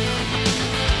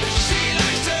 She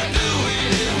likes to do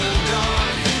it in the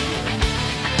dark.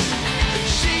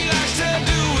 She likes to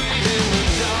do it in the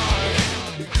dark.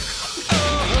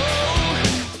 Oh, oh,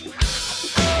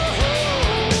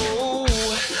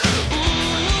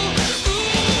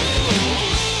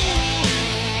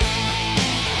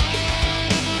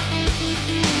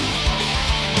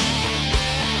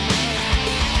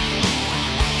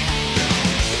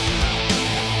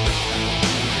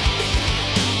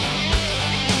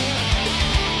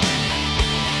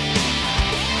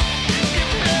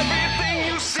 everything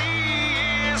you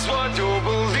see is what you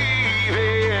believe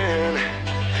in,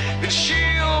 and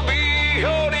she'll be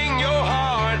holding your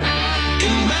heart.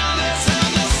 And now that's how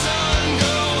the sun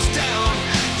goes down,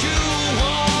 you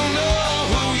won't know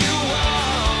who you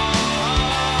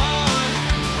are.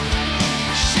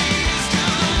 She's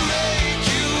gonna make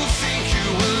you think you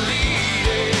were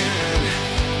leading,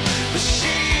 but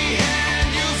she had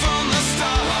you from the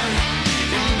start.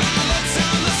 And now that's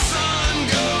how the sun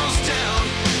goes down,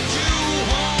 you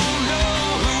won't know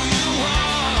who you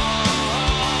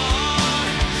are.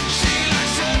 She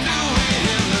likes to do it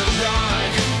in the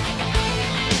dark.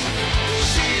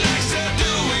 She likes to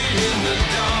do it in the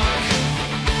dark.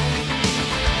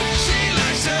 She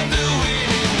likes to do it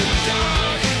in the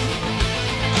dark.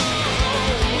 Oh,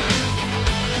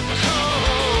 oh.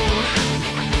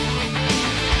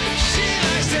 She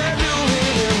likes to do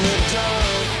it in the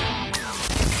dark.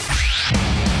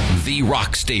 The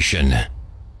Rock Station.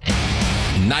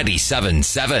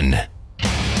 97.7.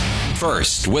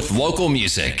 First with local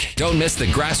music. Don't miss the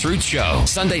Grassroots Show.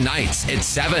 Sunday nights at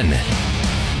 7.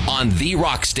 On The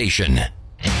Rock Station.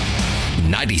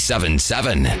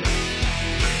 97.7.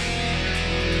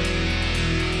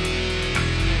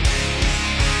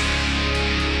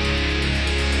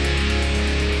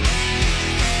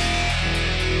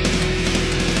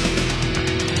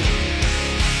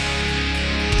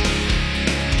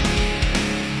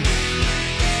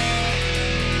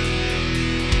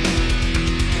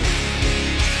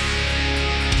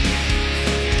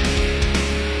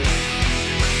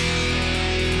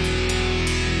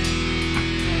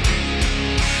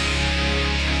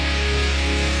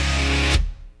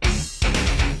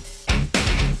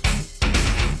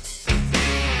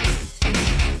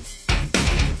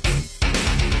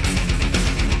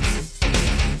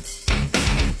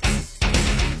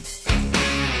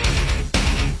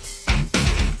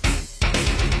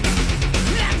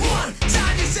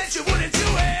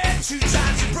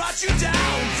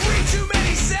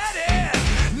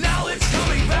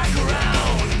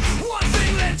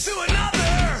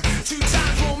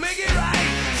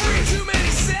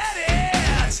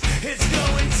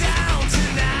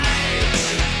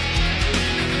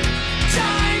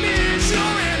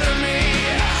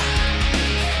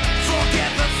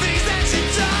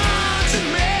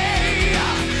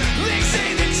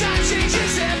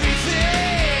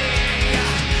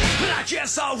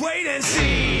 guess I'll wait and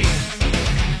see.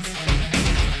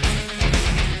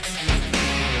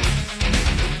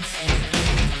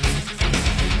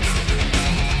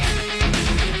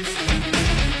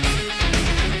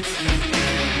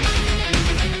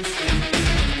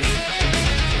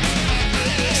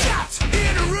 Trapped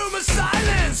in a room of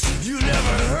silence, you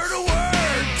never heard a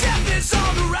word. Death is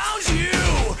all around you,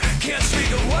 can't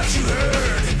speak of what you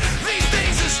heard. These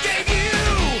things escape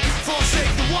you,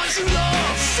 forsake the ones you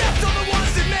love, step on the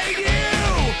ones that made you.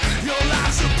 Your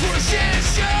life's a push and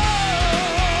shove.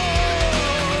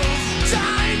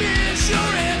 Time is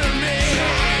your enemy.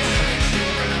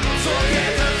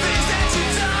 Forget the things that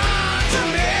you've done to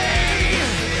me.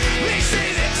 They say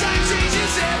that time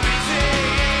changes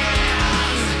everything.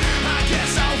 I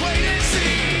guess I'll wait and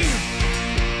see.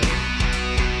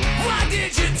 Why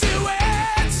did you do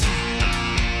it?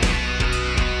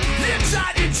 You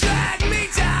tried to drag me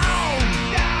down.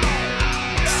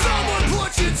 Someone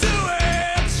put you to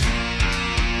it.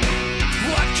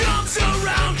 What comes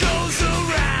around goes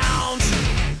around.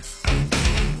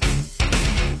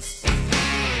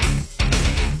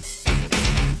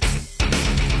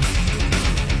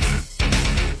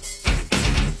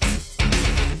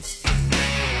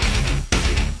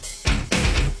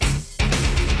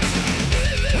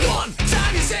 One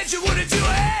time you said you wouldn't do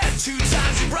it. Two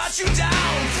times you brought you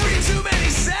down. Three too many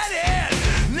said it.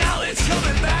 Now it's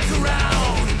coming back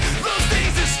around. Those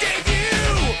things escape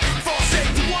you.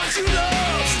 Forsake the ones you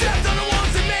love. Stepped on the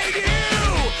ones that made you.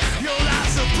 Your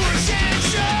life's a push and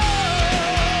shove.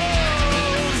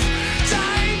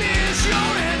 Time is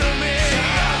your enemy.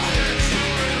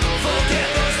 Forget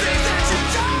those things that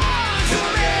you've done to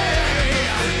me.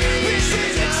 These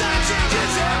things that time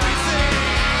changes everything.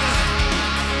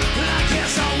 I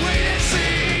guess I'll wait and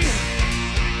see.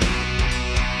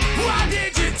 Why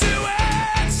did you do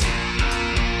it?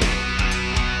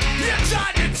 You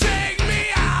tried to take me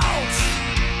out.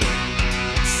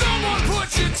 Someone put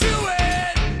you to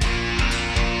it.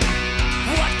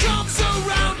 What comes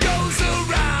around goes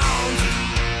around.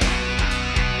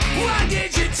 Why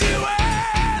did you do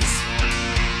it?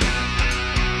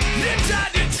 You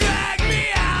tried to drag me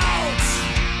out.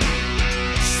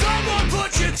 Someone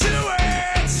put you to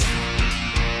it.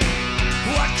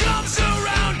 What comes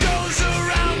around goes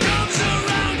around, comes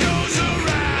around, goes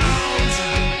around.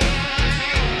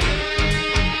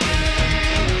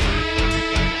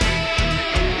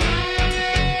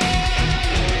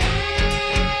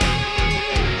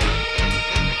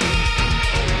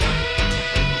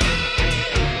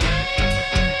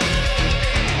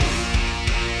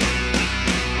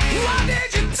 Why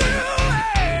did you do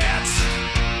it?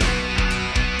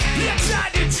 You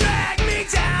tried to drag me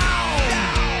down.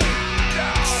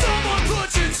 Someone put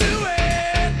you to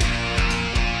it.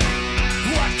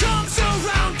 What comes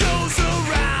around goes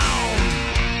around.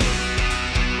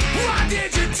 Why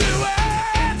did you do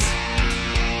it?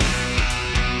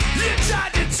 You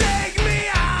tried to take me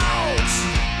out.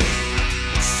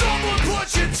 Someone put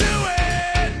you to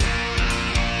it.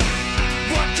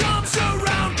 What comes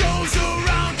around goes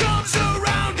around, comes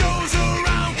around, goes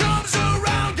around, comes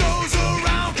around, goes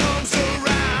around, comes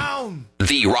around.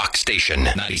 The Rock Station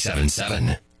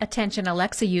 97.7. Attention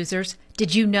Alexa users,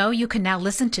 did you know you can now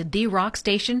listen to The Rock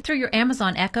Station through your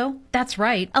Amazon Echo? That's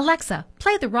right. Alexa,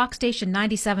 play The Rock Station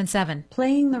 97.7.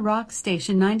 Playing the Rock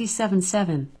Station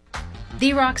 97.7.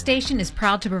 The Rock Station is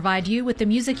proud to provide you with the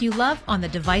music you love on the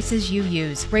devices you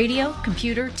use. Radio,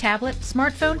 computer, tablet,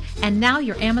 smartphone, and now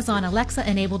your Amazon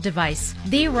Alexa-enabled device.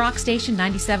 The Rock Station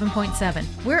 97.7.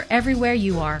 We're everywhere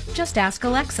you are. Just ask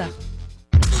Alexa.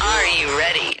 Are you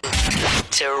ready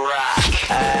to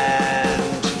rock?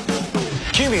 And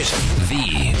cue music.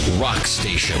 The Rock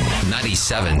Station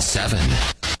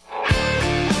 97.7.